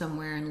door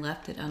somewhere and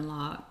left it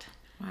unlocked.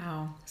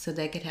 Wow. So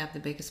they could have the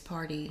biggest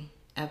party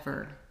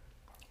ever.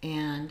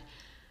 And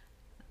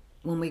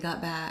when we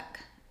got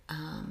back,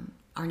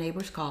 our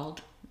neighbors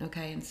called,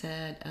 okay, and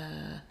said,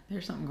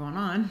 there's something going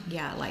on.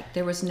 Yeah, like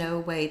there was no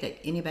way that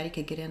anybody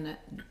could get in.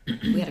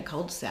 We had a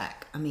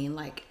cul-de-sac. I mean,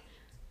 like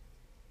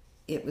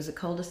it was a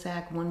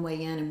cul-de-sac, one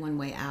way in and one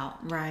way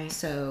out. Right.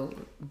 So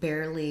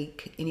barely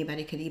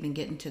anybody could even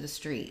get into the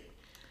street.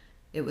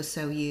 It was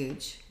so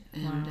huge.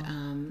 And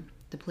Wow.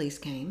 The police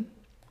came,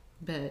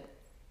 but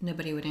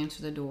nobody would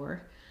answer the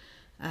door.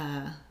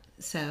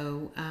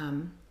 So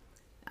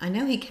I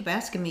know he kept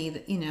asking me,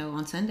 that,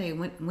 on Sunday,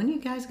 when are you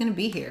guys going to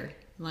be here?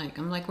 Like,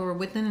 I'm like, well, we're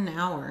within an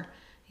hour.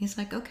 He's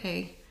like,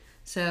 okay.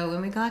 So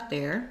when we got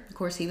there, of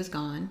course, he was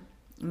gone.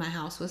 My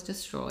house was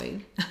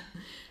destroyed.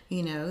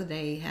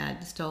 They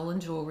had stolen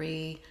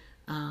jewelry.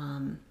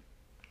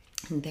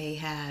 They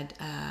had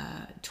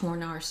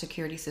torn our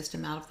security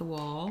system out of the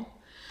wall.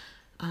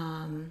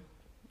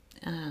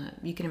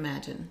 You can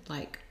imagine,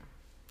 like,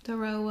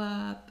 throw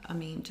up. I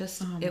mean,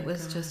 it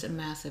was just a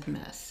massive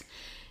mess.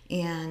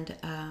 And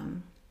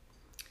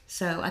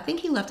so I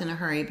think he left in a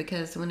hurry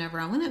because whenever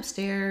I went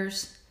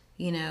upstairs,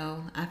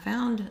 I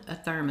found a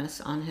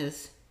thermos on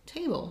his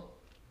table.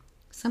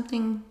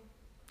 Something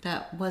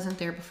that wasn't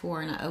there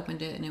before, and I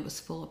opened it and it was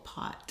full of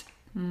pot.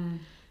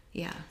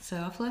 Yeah, so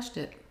I flushed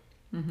it.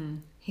 Mm-hmm.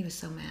 He was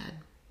so mad.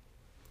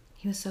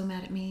 He was so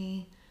mad at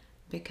me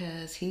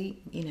because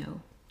he,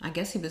 I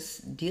guess he was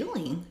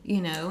dealing,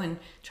 and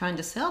trying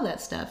to sell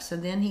that stuff. So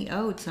then he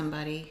owed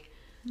somebody,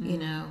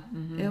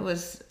 Mm-hmm. It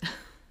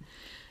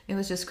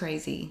was just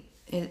crazy.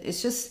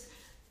 It's just,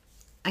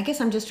 I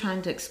guess I'm just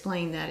trying to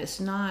explain that it's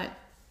not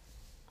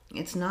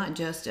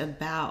just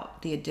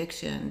about the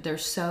addiction.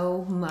 There's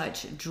so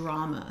much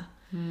drama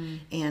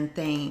and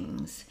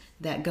things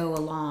that go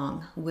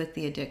along with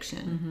the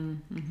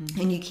addiction. Mm-hmm,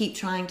 mm-hmm. And you keep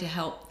trying to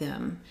help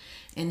them.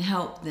 And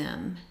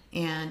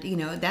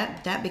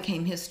that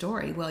became his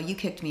story. Well, you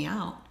kicked me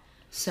out,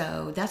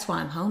 so that's why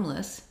I'm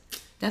homeless.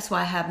 That's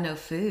why I have no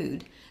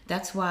food.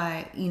 That's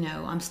why,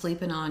 I'm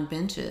sleeping on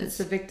benches. It's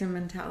the victim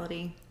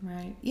mentality,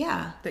 right?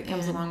 Yeah. That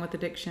comes along with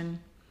addiction.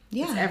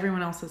 Yeah. It's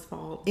everyone else's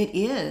fault. It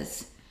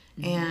is.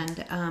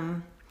 Mm-hmm.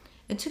 And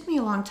it took me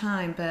a long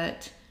time,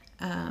 but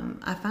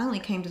I finally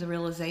came to the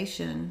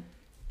realization,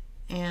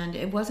 and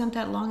it wasn't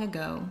that long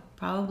ago,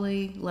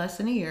 probably less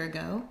than a year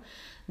ago,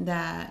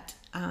 that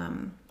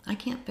I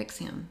can't fix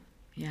him.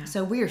 Yeah.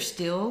 So we are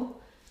still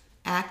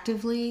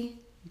actively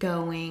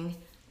going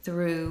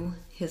through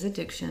his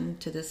addiction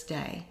to this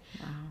day.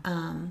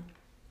 Wow.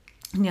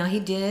 Now, he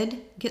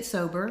did get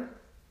sober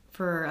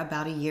for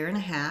about a year and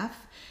a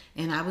half,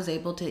 and I was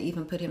able to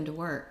even put him to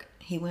work.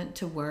 He went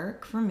to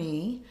work for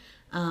me,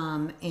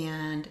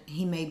 and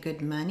he made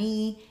good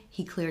money.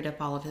 He cleared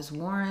up all of his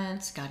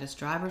warrants, got his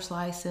driver's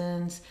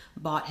license,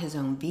 bought his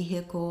own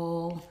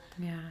vehicle.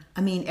 Yeah.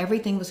 I mean,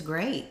 everything was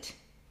great.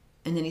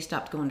 And then he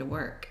stopped going to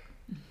work,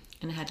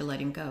 and I had to let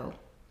him go.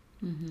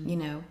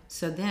 Mm-hmm.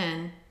 So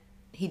then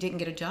he didn't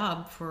get a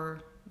job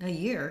for a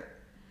year.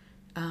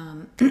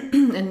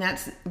 And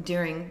that's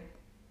during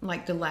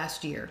like the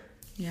last year.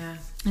 Yeah.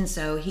 And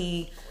so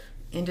he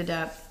ended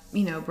up,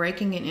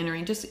 breaking and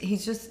entering.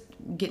 He's just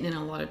getting in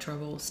a lot of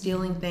trouble,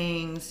 stealing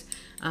things,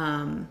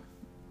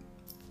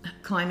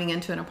 climbing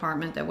into an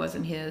apartment that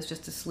wasn't his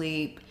just to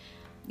sleep,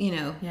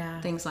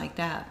 things like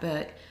that.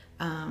 But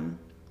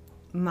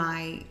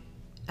my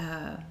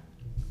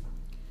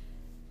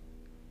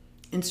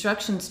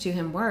instructions to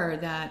him were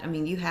that,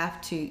 you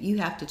have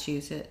to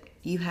choose it.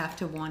 You have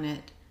to want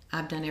it.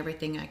 I've done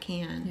everything I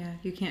can. Yeah,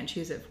 you can't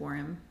choose it for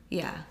him.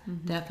 Yeah,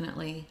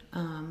 definitely.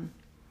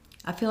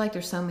 I feel like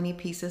there's so many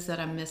pieces that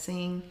I'm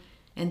missing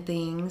and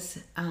things,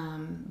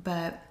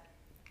 but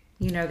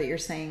that you're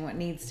saying what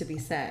needs to be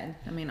said.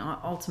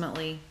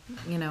 Ultimately,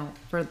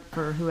 for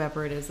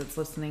whoever it is that's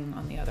listening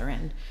on the other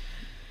end.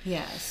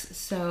 Yes.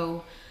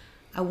 So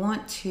I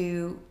want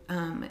to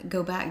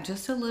go back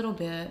just a little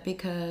bit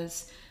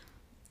because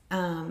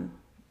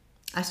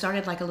I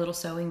started like a little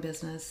sewing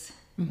business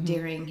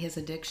during his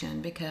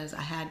addiction because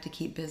I had to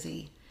keep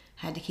busy,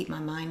 had to keep my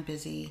mind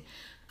busy.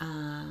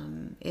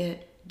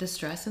 The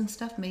stress and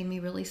stuff made me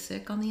really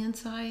sick on the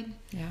inside.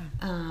 Yeah.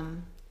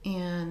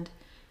 And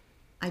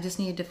I just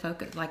needed to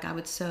focus. Like I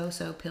would sew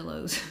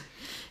pillows,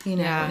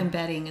 and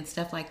bedding and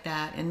stuff like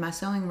that. And my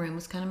sewing room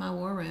was kind of my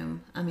war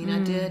room. I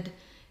did.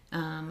 I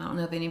don't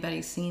know if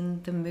anybody's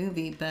seen the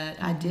movie,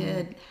 but I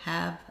did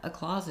have a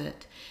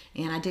closet,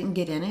 and I didn't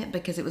get in it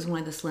because it was one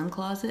of the slim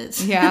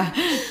closets. Yeah,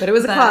 but it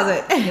was a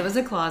closet. It was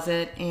a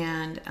closet,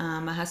 and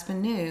my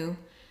husband knew,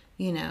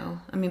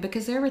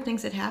 because there were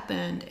things that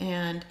happened,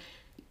 and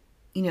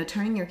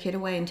turning your kid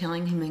away and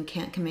telling him he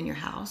can't come in your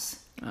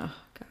house. Oh,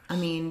 gosh. I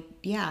mean,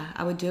 yeah,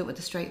 I would do it with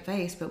a straight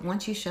face, but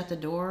once you shut the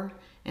door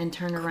and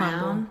turn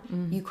around,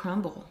 you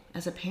crumble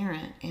as a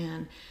parent.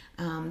 And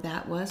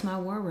that was my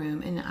war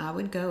room. And I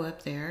would go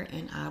up there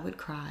and I would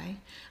cry.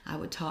 I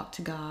would talk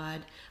to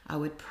God. I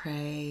would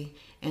pray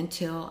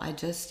until I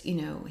just,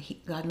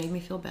 God made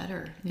me feel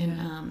better.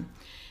 Yeah.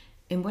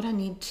 And what I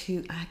need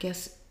to, I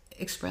guess,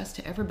 express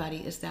to everybody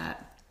is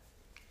that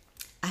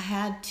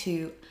I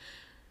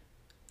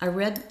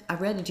read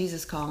the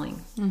Jesus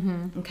Calling,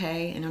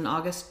 okay? And on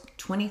August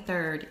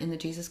 23rd in the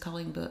Jesus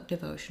Calling book,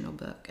 devotional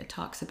book, it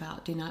talks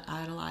about do not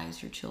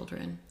idolize your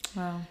children.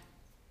 Wow.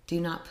 Do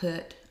not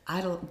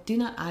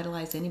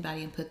idolize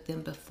anybody and put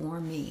them before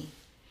me.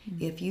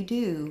 If you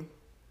do,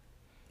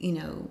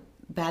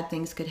 bad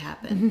things could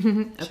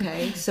happen.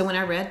 Okay? So when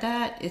I read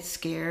that, it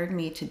scared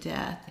me to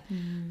death.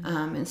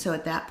 And so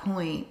at that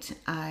point,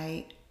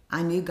 I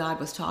knew God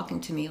was talking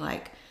to me,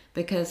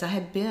 because I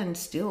had been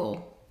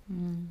still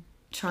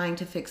trying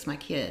to fix my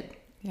kid.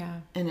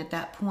 Yeah. And at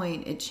that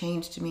point, it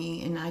changed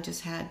me, and I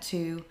just had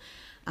to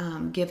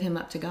give him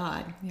up to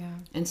God. Yeah.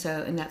 And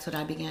that's what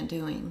I began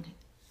doing.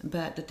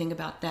 But the thing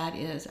about that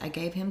is I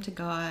gave him to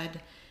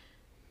God,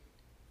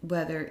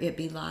 whether it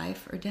be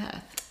life or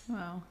death.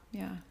 Wow.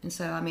 Yeah. And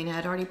so, I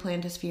had already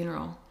planned his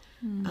funeral.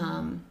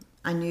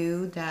 I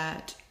knew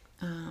that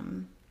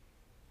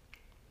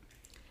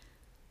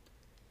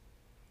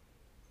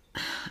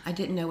I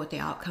didn't know what the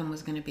outcome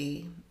was going to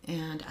be,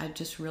 and I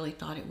just really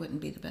thought it wouldn't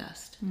be the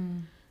best.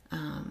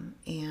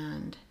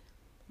 And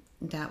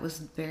that was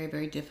very,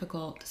 very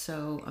difficult.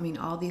 So,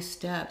 all these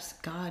steps,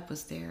 God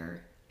was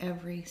there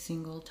every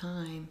single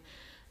time.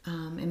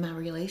 And my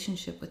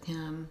relationship with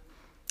him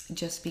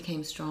just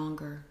became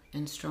stronger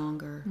and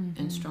stronger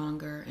and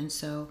stronger. And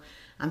so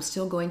I'm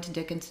still going to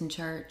Dickinson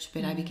Church,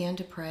 but I began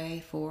to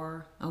pray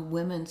for a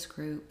women's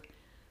group.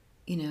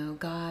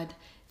 God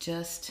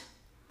just...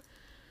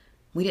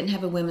 We didn't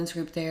have a women's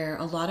group there.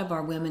 A lot of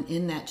our women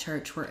in that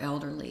church were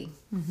elderly.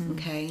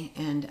 Okay.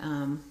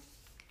 And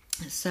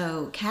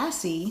so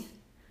Cassie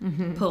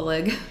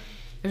Pullig,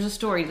 there's a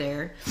story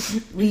there.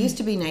 We used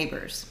to be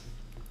neighbors.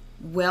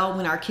 Well,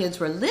 when our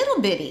kids were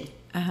little bitty,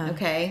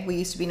 okay, we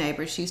used to be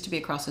neighbors. She used to be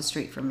across the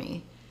street from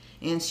me.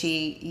 And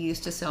she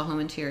used to sell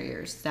home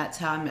interiors. That's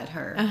how I met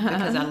her,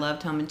 because I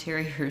loved home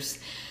interiors.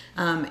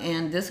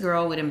 And this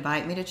girl would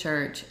invite me to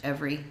church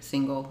every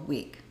single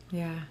week.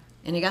 Yeah.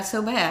 And it got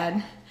so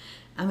bad.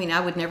 I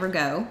would never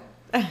go,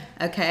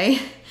 okay?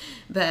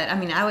 But,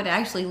 I would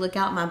actually look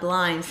out my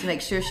blinds to make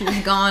sure she was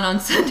gone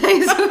on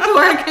Sundays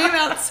before I came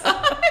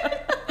outside.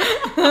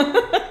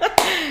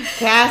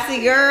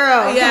 Cassie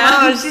girl. Yeah.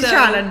 Come on, she's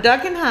trying to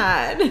duck and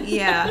hide.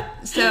 Yeah.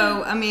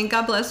 So,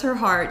 God bless her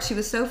heart. She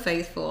was so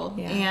faithful.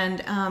 Yeah.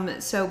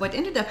 And so what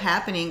ended up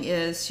happening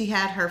is she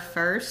had her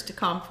first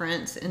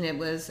conference, and it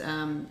was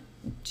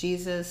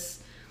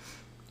Jesus...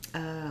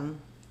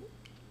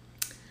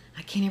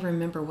 I can't even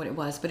remember what it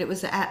was, but it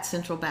was at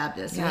Central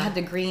Baptist. Yeah. And I had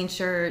the green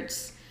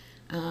shirts,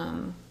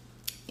 and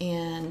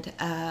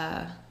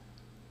I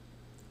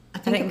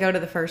didn't go to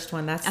the first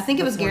one. I think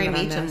it was Gary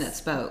Meacham that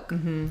spoke.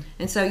 And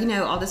so,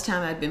 all this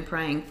time I'd been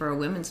praying for a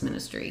women's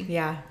ministry.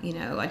 Yeah.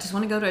 I just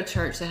want to go to a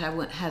church that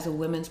has a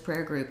women's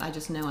prayer group. I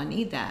just know I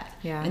need that.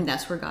 Yeah. And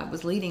that's where God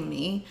was leading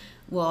me.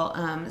 Well,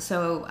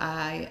 so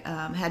I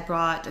had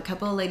brought a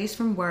couple of ladies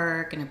from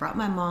work, and I brought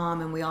my mom,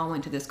 and we all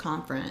went to this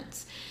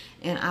conference.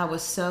 And I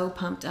was so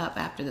pumped up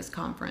after this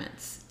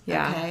conference,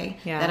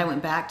 that I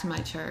went back to my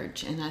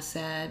church and I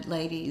said,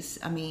 ladies,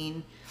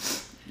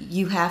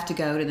 you have to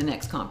go to the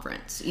next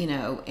conference,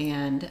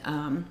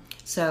 And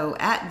so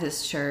at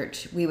this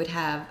church, we would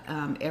have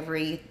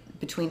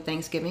between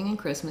Thanksgiving and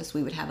Christmas,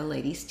 we would have a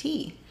ladies'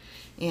 tea.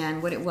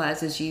 And what it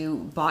was is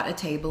you bought a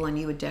table and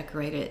you would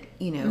decorate it,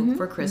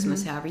 for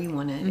Christmas, however you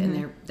wanted.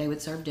 And they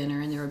would serve dinner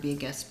and there would be a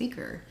guest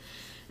speaker.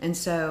 And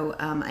so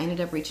I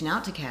ended up reaching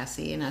out to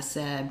Cassie and I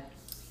said,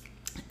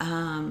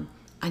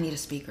 I need a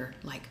speaker.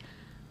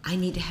 I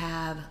need to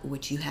have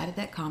what you had at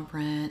that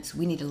conference.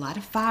 We need a lot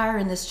of fire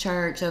in this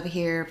church over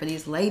here for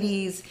these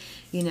ladies.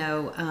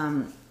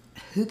 I'm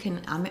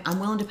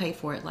willing to pay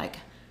for it.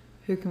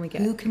 Who can we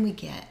get? Who can we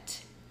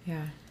get?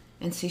 Yeah.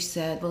 And she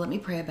said, well, let me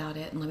pray about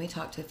it and let me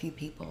talk to a few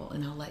people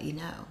and I'll let you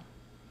know.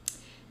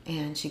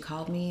 And she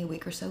called me a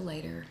week or so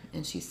later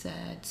and she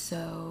said,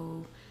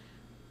 so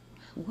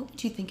what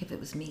would you think if it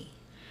was me?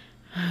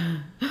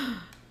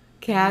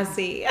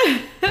 Cassie.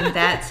 And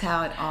that's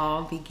how it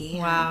all began.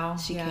 Wow.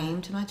 She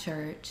came to my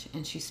church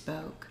and she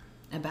spoke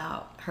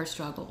about her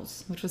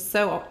struggles. Which was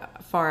so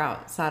far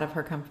outside of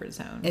her comfort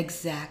zone.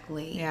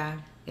 Exactly. Yeah.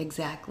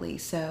 Exactly.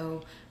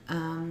 So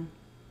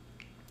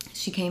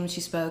she came and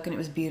she spoke and it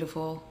was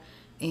beautiful.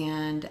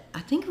 And I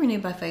think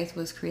Renewed by Faith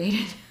was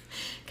created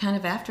kind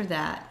of after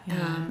that.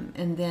 Yeah.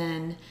 And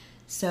then,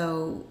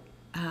 so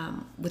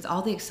with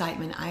all the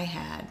excitement I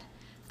had,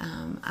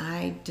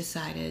 I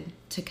decided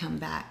to come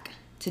back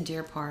to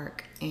Deer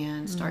Park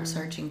and start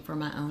searching for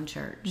my own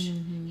church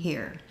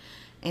here.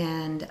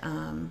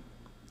 And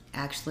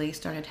actually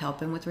started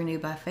helping with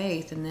Renewed by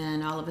Faith. And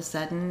then all of a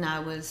sudden I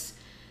was,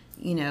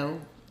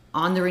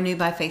 on the Renewed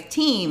by Faith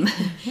team.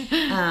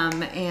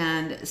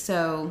 And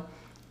so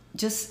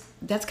just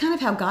that's kind of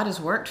how God has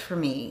worked for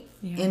me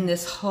in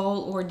this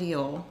whole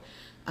ordeal.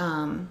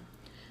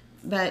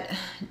 But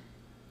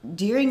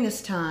during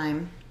this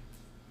time,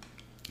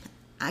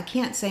 I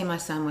can't say my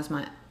son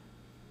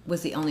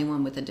was the only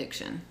one with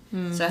addiction.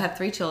 So I have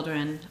 3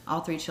 children.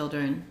 All 3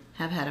 children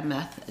have had a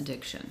meth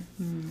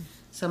addiction.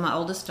 So my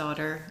oldest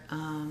daughter,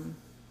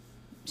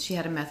 she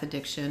had a meth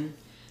addiction,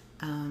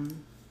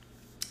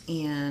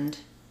 and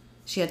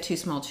she had 2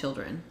 small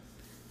children,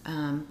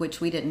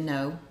 which we didn't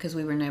know because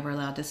we were never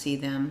allowed to see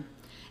them.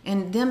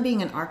 And them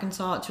being in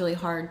Arkansas, it's really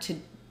hard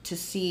to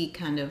see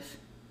kind of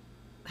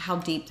how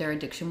deep their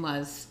addiction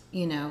was.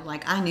 You know,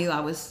 like I knew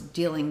I was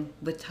dealing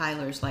with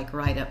Tyler's like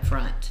right up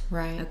front.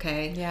 Right.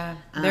 Okay. Yeah.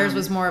 Theirs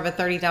was more of a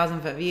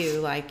 30,000 foot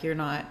view. Like you're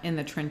not in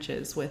the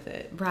trenches with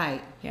it.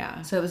 Right.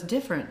 Yeah. So it was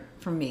different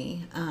for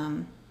me.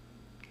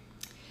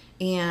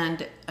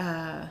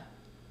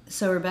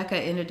 So Rebecca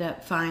ended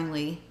up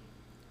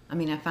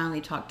I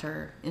finally talked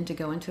her into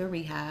going to a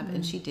rehab,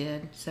 and she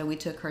did. So we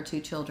took her 2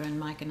 children,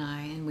 Mike and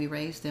I, and we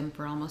raised them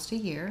for almost a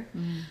year.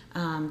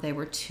 They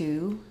were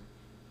 2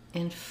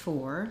 and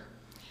 4.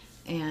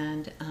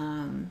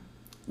 And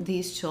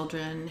these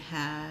children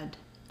had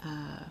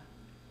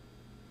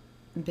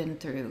been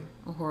through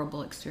a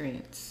horrible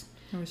experience.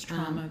 There was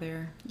trauma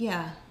there.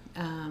 Yeah.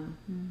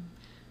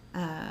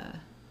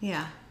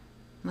 Yeah.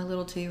 My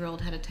little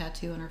 2-year-old had a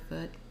tattoo on her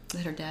foot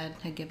that her dad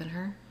had given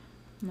her.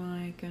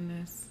 My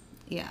goodness.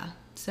 Yeah.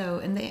 So,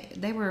 and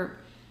they were,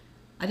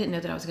 I didn't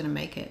know that I was going to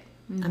make it.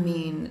 I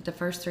mean, the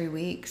first 3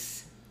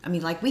 weeks,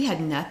 like we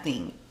had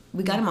nothing.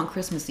 We got them on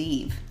Christmas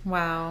Eve.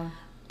 Wow.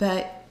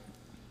 But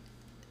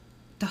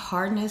the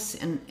hardness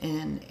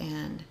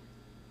and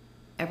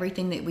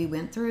everything that we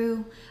went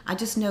through, I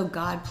just know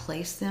God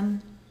placed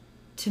them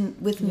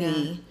with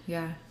me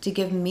to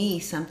give me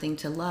something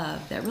to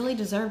love that really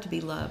deserved to be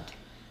loved,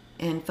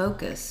 and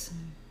focus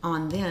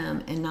on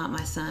them and not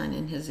my son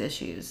and his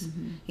issues.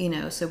 You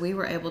know, so we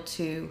were able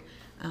to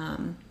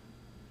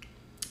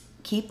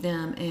keep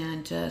them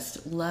and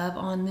just love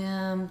on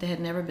them. They had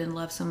never been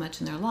loved so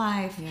much in their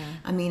life.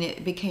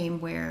 It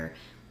became where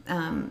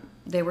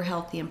they were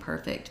healthy and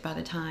perfect by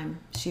the time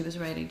she was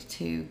ready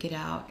to get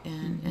out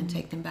and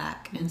take them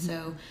back. And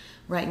so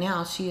right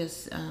now she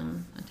is,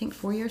 I think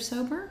 4 years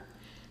sober.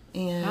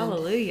 And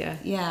hallelujah.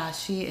 Yeah,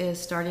 she is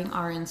starting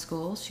RN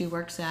school. She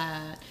works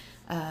at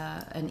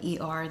an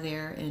ER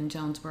there in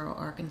Jonesboro,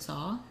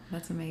 Arkansas.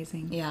 That's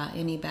amazing. Yeah,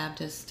 NE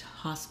Baptist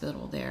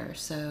Hospital there.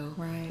 So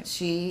right.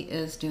 She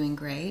is doing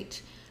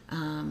great.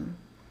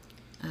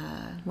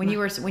 When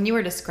you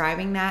were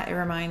describing that, it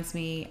reminds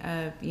me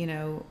of,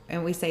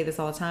 and we say this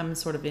all the time,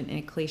 sort of in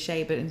a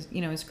cliche, but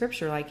in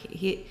Scripture, like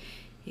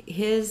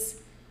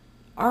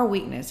our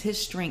weakness, his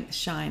strength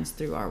shines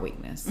through our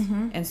weakness.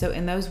 And so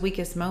in those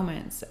weakest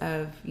moments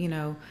of,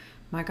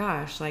 my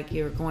gosh, like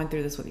you're going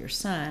through this with your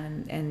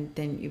son, and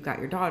then you've got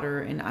your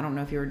daughter, and I don't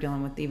know if you were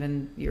dealing with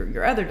even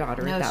your other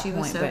daughter at that point. No, she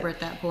was sober at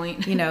that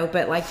point.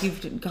 But like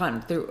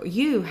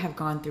you have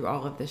gone through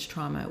all of this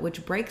trauma,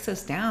 which breaks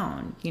us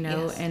down,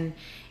 Yes.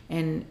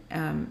 and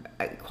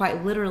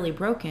quite literally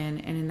broken.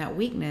 And in that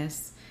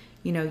weakness,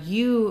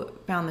 you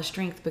found the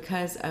strength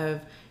because of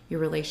your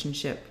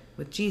relationship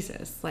with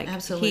Jesus, like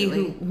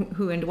absolutely. He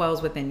who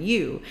indwells within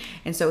you,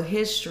 and so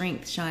his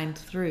strength shines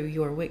through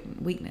your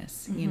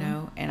weakness,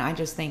 and I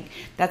just think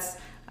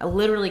I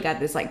literally got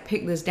this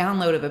this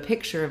download of a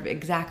picture of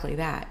exactly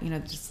that,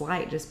 just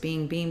light just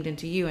being beamed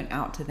into you and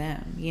out to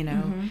them,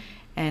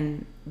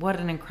 and what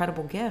an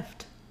incredible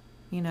gift,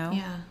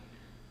 Yeah.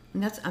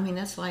 And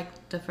that's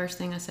like the first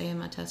thing I say in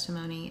my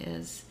testimony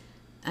is,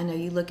 I know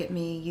you look at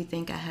me, you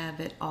think I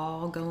have it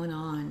all going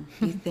on.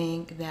 You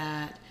think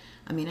that,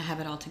 I have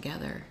it all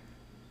together.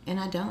 And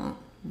I don't.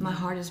 My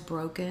heart is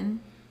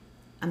broken.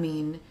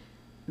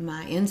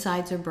 My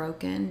insides are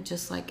broken,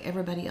 just like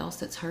everybody else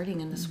that's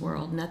hurting in this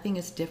world. Nothing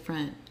is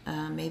different.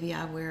 Maybe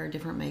I wear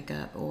different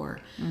makeup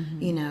or,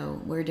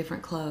 wear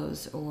different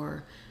clothes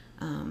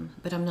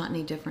but I'm not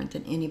any different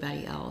than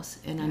anybody else.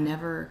 And I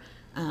never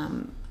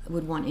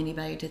would want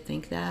anybody to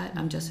think that.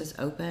 I'm just as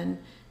open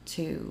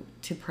to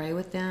pray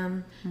with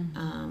them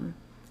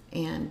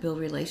and build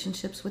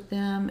relationships with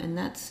them. And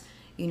that's,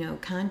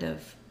 kind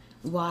of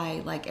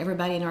why, like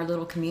everybody in our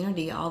little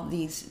community, all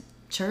these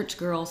church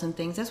girls and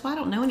things, that's why I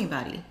don't know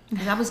anybody,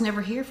 because I was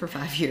never here for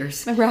 5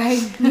 years.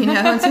 Right.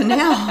 And so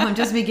now I'm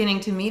just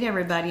beginning to meet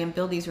everybody and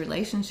build these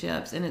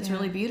relationships, and it's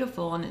really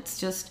beautiful. And it's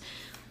just,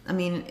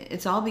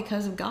 it's all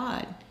because of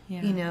God.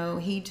 Yeah.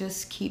 He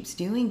just keeps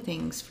doing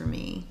things for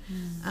me.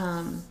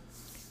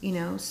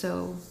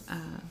 So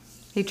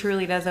he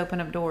truly does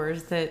open up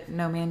doors that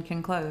no man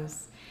can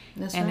close.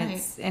 That's and right.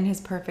 It's in his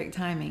perfect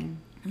timing,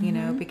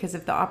 because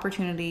of the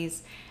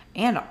opportunities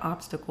and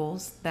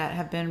obstacles that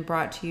have been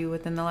brought to you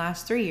within the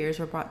last 3 years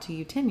were brought to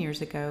you 10 years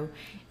ago,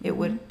 it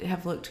would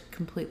have looked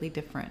completely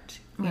different.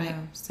 Right.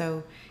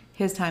 So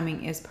his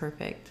timing is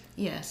perfect.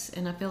 Yes.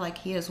 And I feel like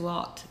he has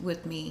walked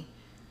with me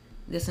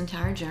this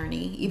entire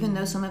journey, even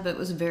though some of it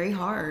was very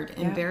hard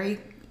and very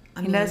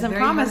He doesn't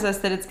promise us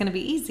that it's going to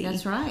be easy.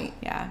 That's right.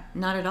 Yeah.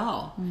 Not at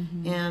all.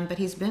 But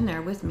he's been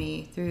there with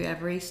me through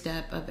every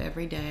step of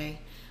every day.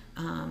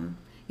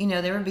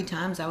 There would be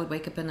times I would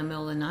wake up in the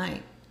middle of the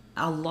night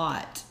a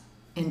lot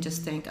and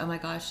just think, oh my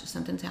gosh,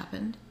 something's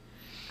happened.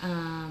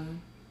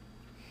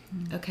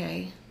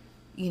 Okay,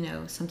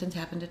 something's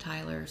happened to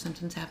Tyler,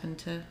 something's happened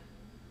to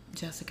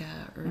Jessica,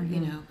 or,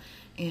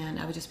 and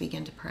I would just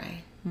begin to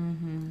pray.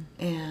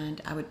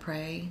 And I would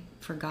pray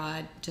for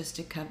God just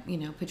to come,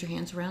 put your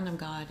hands around them,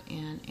 God,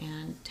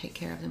 and take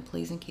care of them,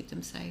 please, and keep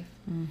them safe.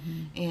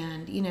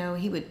 And,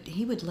 he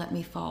would let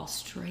me fall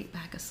straight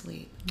back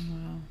asleep.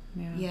 Wow.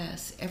 Yeah.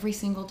 Yes, every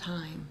single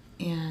time.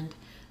 And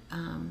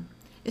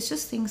it's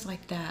just things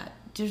like that.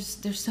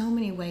 There's so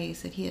many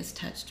ways that he has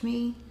touched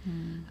me.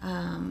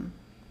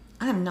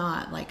 I'm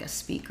not like a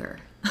speaker.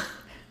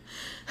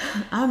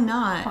 I'm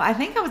not. Well, I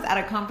think I was at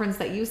a conference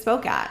that you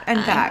spoke at,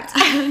 in fact.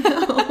 I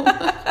know.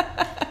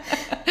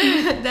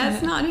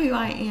 That's not who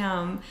I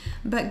am.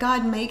 But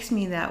God makes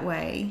me that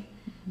way.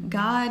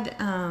 God,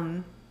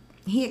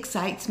 he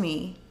excites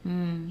me.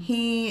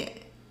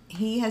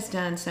 He has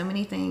done so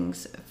many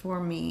things for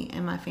me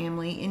and my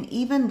family. And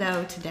even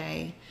though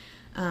today,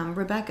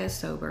 Rebecca's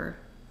sober,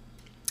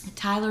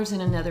 Tyler's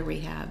in another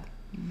rehab.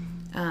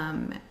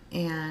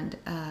 And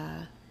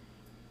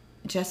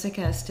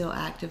Jessica is still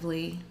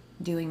actively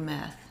doing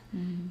meth,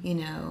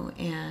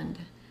 and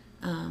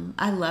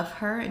I love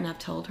her, and I've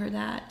told her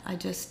that. I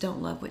just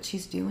don't love what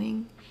she's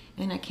doing,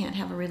 and I can't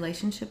have a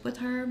relationship with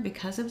her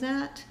because of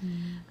that,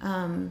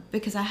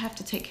 because I have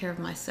to take care of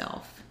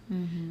myself,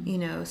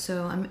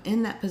 so I'm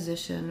in that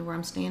position where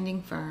I'm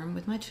standing firm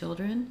with my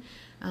children,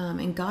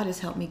 and God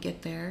has helped me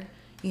get there.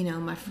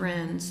 My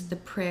friends, the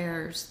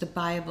prayers, the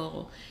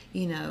Bible,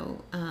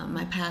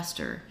 my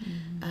pastor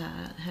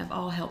have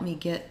all helped me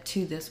get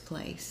to this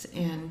place.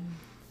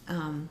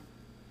 And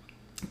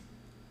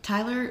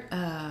Tyler,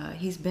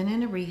 he's been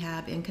in a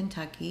rehab in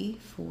Kentucky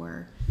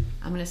for,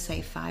 I'm going to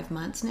say 5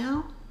 months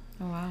now.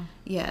 Oh, wow.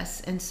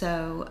 Yes. And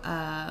so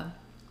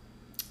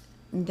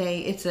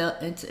it's an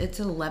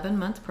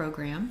 11-month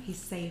program. He's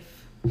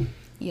safe.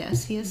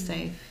 Yes, he is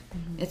safe.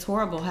 It's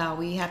horrible how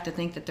we have to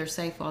think that they're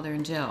safe while they're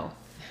in jail.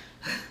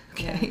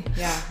 Okay.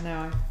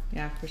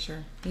 Yeah, for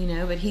sure.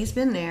 But he's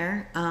been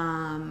there.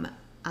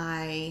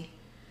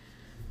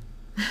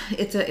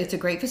 It's a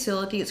great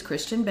facility. It's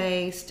Christian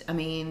based.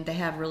 They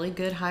have really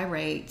good high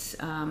rates.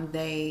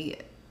 They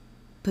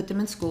put them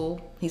in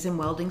school. He's in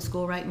welding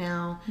school right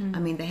now.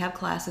 They have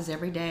classes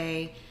every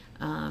day,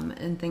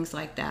 and things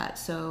like that.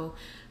 So,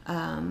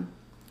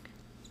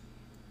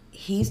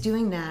 he's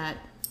doing that.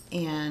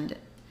 And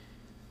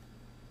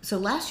so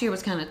last year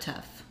was kind of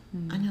tough.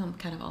 I know I'm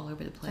kind of all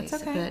over the place,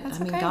 That's okay.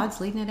 but God's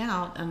leading it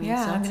out. So I'm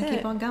going to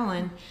keep on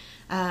going.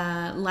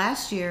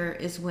 Last year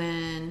is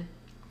when,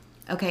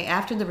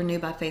 after the Renew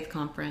by Faith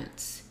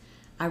conference,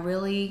 I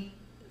really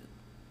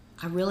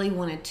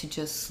wanted to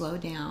just slow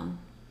down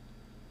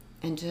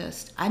and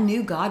I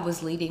knew God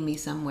was leading me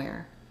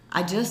somewhere.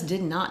 I just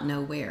did not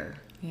know where.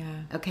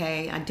 Yeah.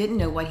 Okay. I didn't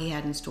know what he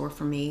had in store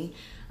for me.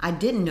 I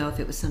didn't know if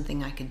it was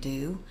something I could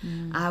do.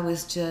 I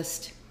was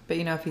just... But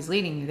if he's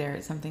leading you there,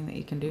 it's something that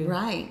you can do.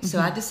 Right. So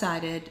I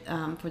decided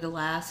for the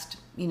last,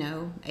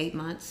 8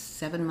 months,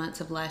 7 months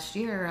of last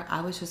year,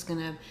 I was just going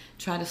to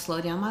try to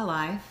slow down my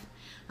life.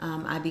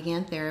 I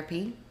began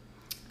therapy.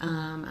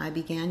 I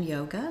began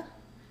yoga.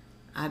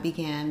 I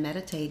began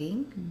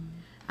meditating.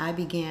 I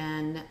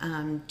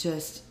began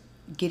just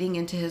getting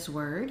into his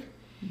word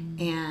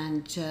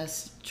and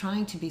just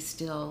trying to be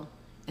still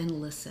and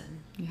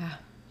listen. Yeah.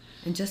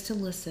 And just to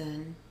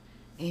listen.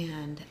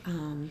 And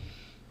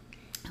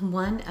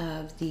one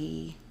of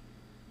the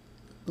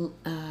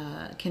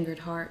Kindred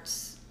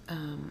Hearts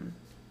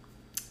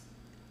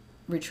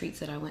retreats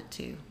that I went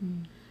to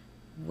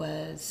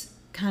was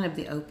kind of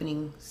the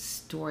opening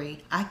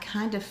story. I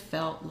kind of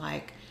felt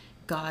like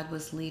God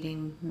was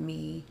leading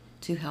me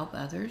to help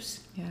others.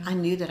 Yeah. I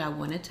knew that I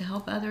wanted to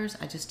help others.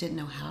 I just didn't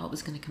know how it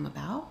was going to come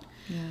about.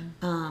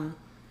 Yeah.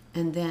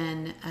 And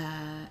then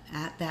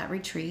at that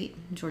retreat,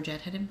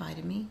 Georgette had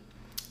invited me.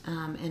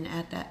 And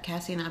at that,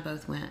 Cassie and I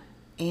both went,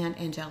 and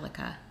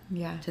Angelica,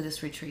 to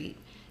this retreat.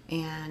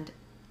 And,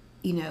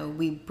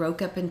 we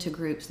broke up into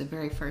groups the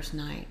very first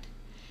night.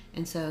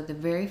 And so the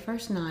very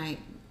first night,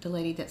 the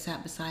lady that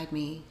sat beside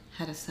me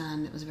had a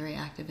son that was very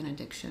active in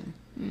addiction.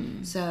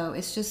 So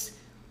it's just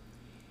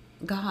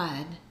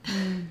God.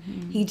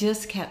 He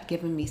just kept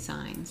giving me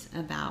signs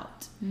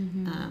about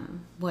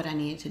what I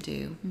needed to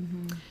do.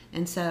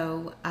 And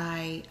so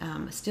I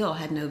still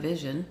had no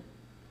vision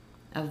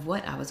of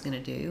what I was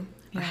going to do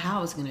or how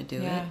I was going to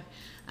do it.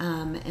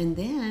 And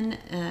then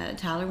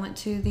Tyler went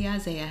to the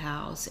Isaiah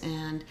house,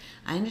 and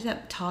I ended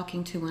up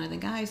talking to one of the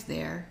guys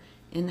there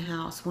in the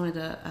house, one of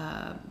the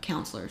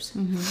counselors.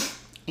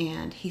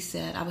 And he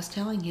said, I was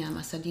telling him,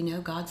 I said,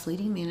 God's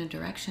leading me in a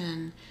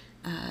direction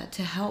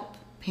to help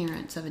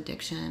parents of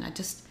addiction.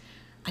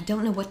 I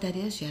don't know what that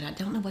is yet. I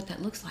don't know what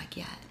that looks like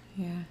yet.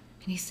 Yeah.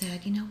 And he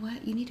said, you know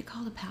what? You need to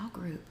call the PAL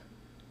group.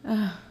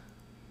 And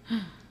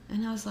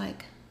I was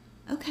like,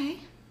 okay.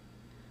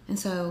 And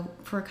so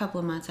for a couple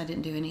of months, I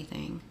didn't do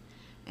anything.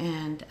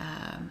 And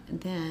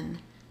then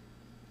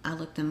I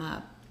looked them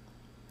up,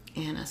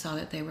 and I saw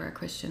that they were a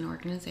Christian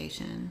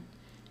organization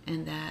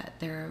and that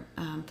their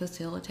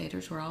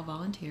facilitators were all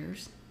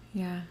volunteers.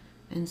 Yeah.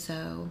 And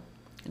so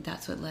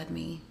that's what led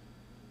me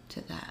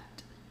to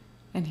that.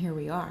 And here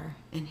we are.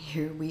 And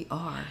here we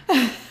are.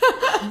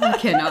 I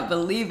cannot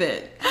believe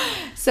it.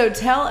 So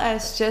tell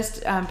us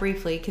just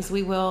briefly, because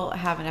we will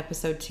have an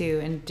episode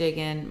 2 and dig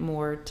in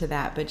more to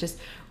that, but just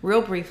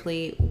real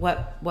briefly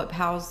what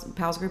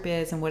Pals Group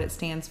is and what it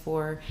stands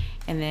for,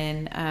 and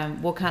then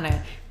we'll kind of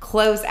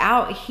close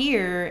out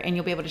here, and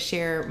you'll be able to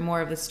share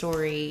more of the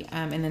story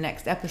in the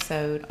next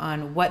episode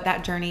on what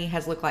that journey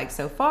has looked like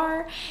so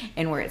far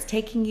and where it's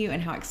taking you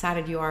and how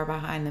excited you are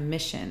behind the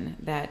mission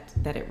that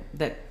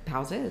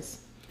Pals is.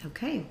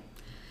 Okay.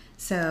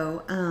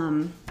 So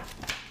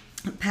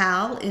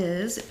PAL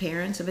is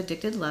Parents of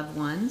Addicted Loved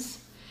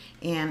Ones,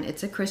 and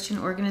it's a Christian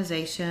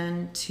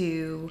organization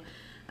to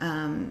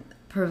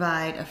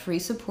provide a free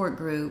support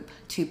group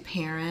to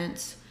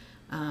parents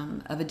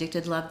of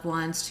addicted loved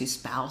ones, to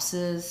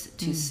spouses,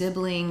 to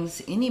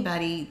siblings,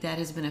 anybody that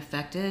has been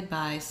affected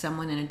by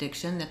someone in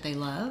addiction that they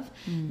love.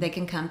 They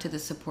can come to the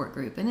support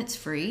group, and it's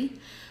free.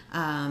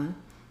 And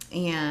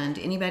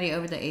anybody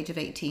over the age of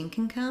 18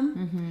 can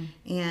come.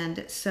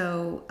 And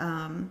so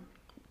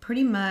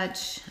pretty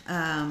much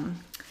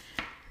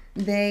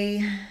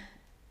they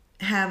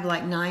have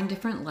like 9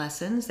 different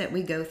lessons that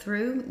we go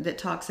through that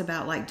talks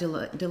about like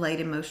delayed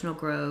emotional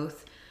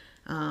growth,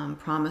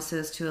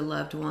 promises to a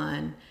loved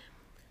one,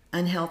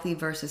 unhealthy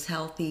versus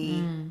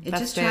healthy. It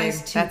just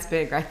tries to... That's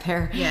big right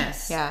there.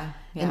 Yes. Yeah.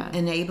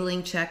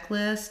 Enabling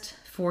checklist,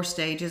 4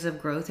 stages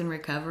of growth and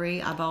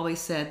recovery. I've always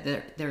said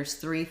that there's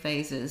 3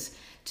 phases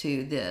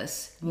to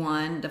this.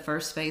 One, the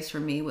first phase for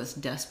me was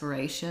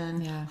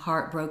desperation,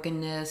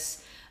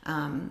 heartbrokenness,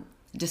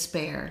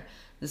 despair.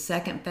 The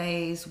second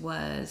phase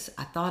was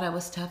I thought I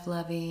was tough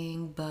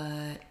loving,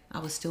 but I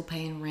was still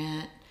paying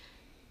rent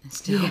and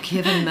still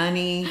giving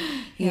money,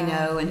 you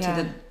know,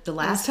 into the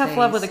last tough phase.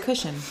 love with a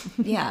cushion.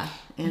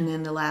 And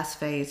then the last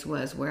phase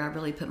was where I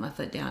really put my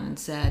foot down and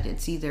said,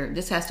 it's either,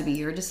 this has to be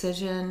your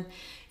decision.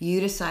 You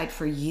decide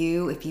for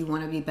you if you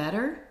want to be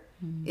better.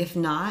 If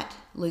not,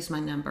 lose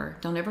my number.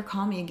 Don't ever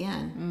call me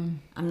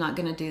again. I'm not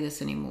going to do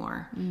this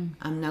anymore.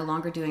 I'm no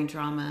longer doing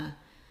drama.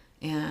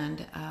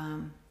 And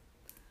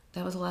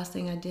that was the last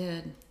thing I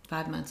did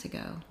 5 months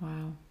ago.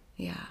 Wow.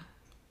 Yeah.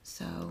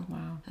 So,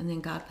 and then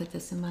God put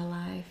this in my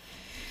life.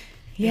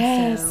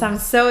 Yes, so, I'm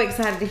so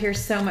excited to hear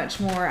so much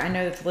more. I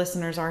know that the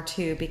listeners are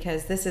too,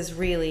 because this is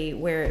really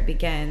where it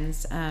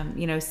begins.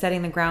 You know,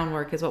 setting the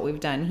groundwork is what we've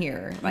done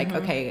here. Like,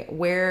 okay,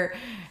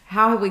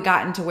 how have we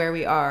gotten to where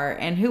we are,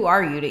 and who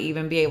are you to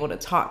even be able to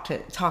talk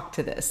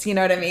to this? You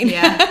know what I mean?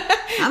 Yeah.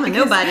 I'm a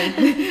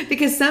nobody.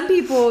 Because some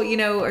people, you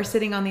know, are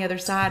sitting on the other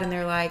side and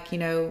they're like, you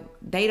know,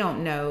 they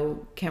don't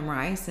know Kim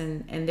Rice,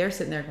 and they're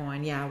sitting there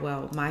going, yeah,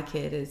 well, my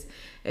kid is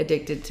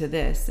addicted to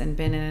this and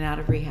been in and out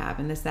of rehab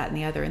and this, that, and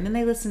the other. And then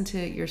they listen to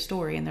your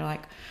story and they're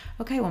like,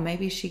 okay, well,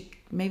 maybe she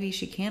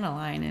can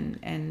align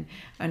and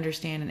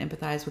understand and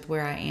empathize with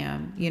where I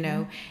am, you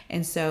know?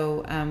 And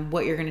so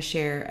what you're going to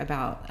share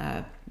about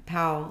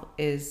PAL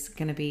is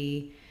going to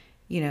be,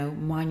 you know,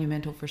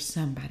 monumental for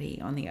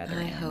somebody on the other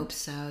end. I hope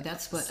so.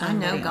 That's what I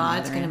know.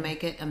 God's going to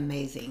make it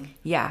amazing.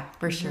 Yeah,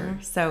 for sure.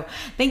 So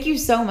thank you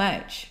so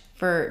much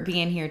for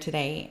being here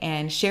today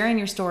and sharing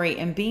your story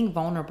and being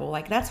vulnerable.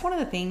 Like, that's one of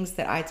the things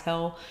that I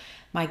tell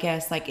my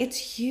guests. Like, it's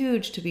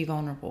huge to be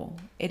vulnerable.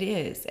 It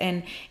is.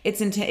 And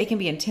it can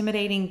be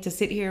intimidating to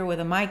sit here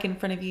with a mic in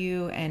front of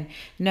you and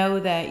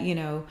know that, you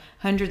know,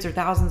 hundreds or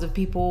thousands of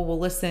people will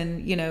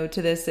listen, you know,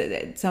 to this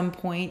at some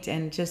point,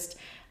 and just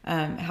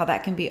how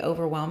that can be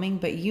overwhelming.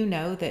 But you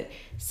know that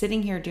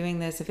sitting here doing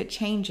this, if it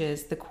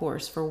changes the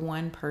course for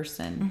one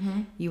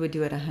person, you would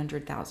do it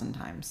 100,000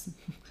 times.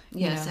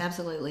 Yes,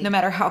 absolutely. No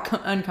matter how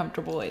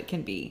uncomfortable it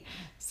can be.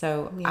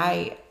 So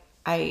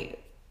I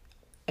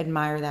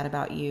admire that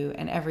about you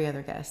and every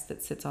other guest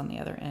that sits on the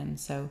other end.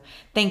 So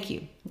thank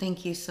you.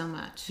 Thank you so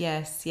much.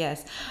 Yes.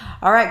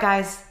 All right,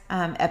 guys.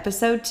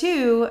 Episode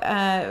 2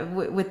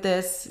 with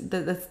this,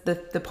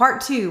 the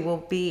part 2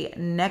 will be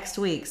next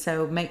week.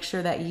 So make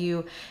sure that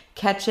you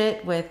catch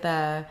it with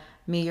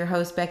me, your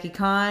host, Becky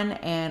Kahn,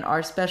 and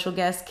our special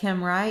guest,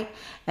 Kim Wright.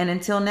 And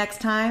until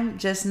next time,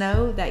 just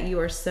know that you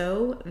are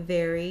so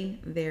very,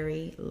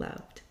 very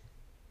loved.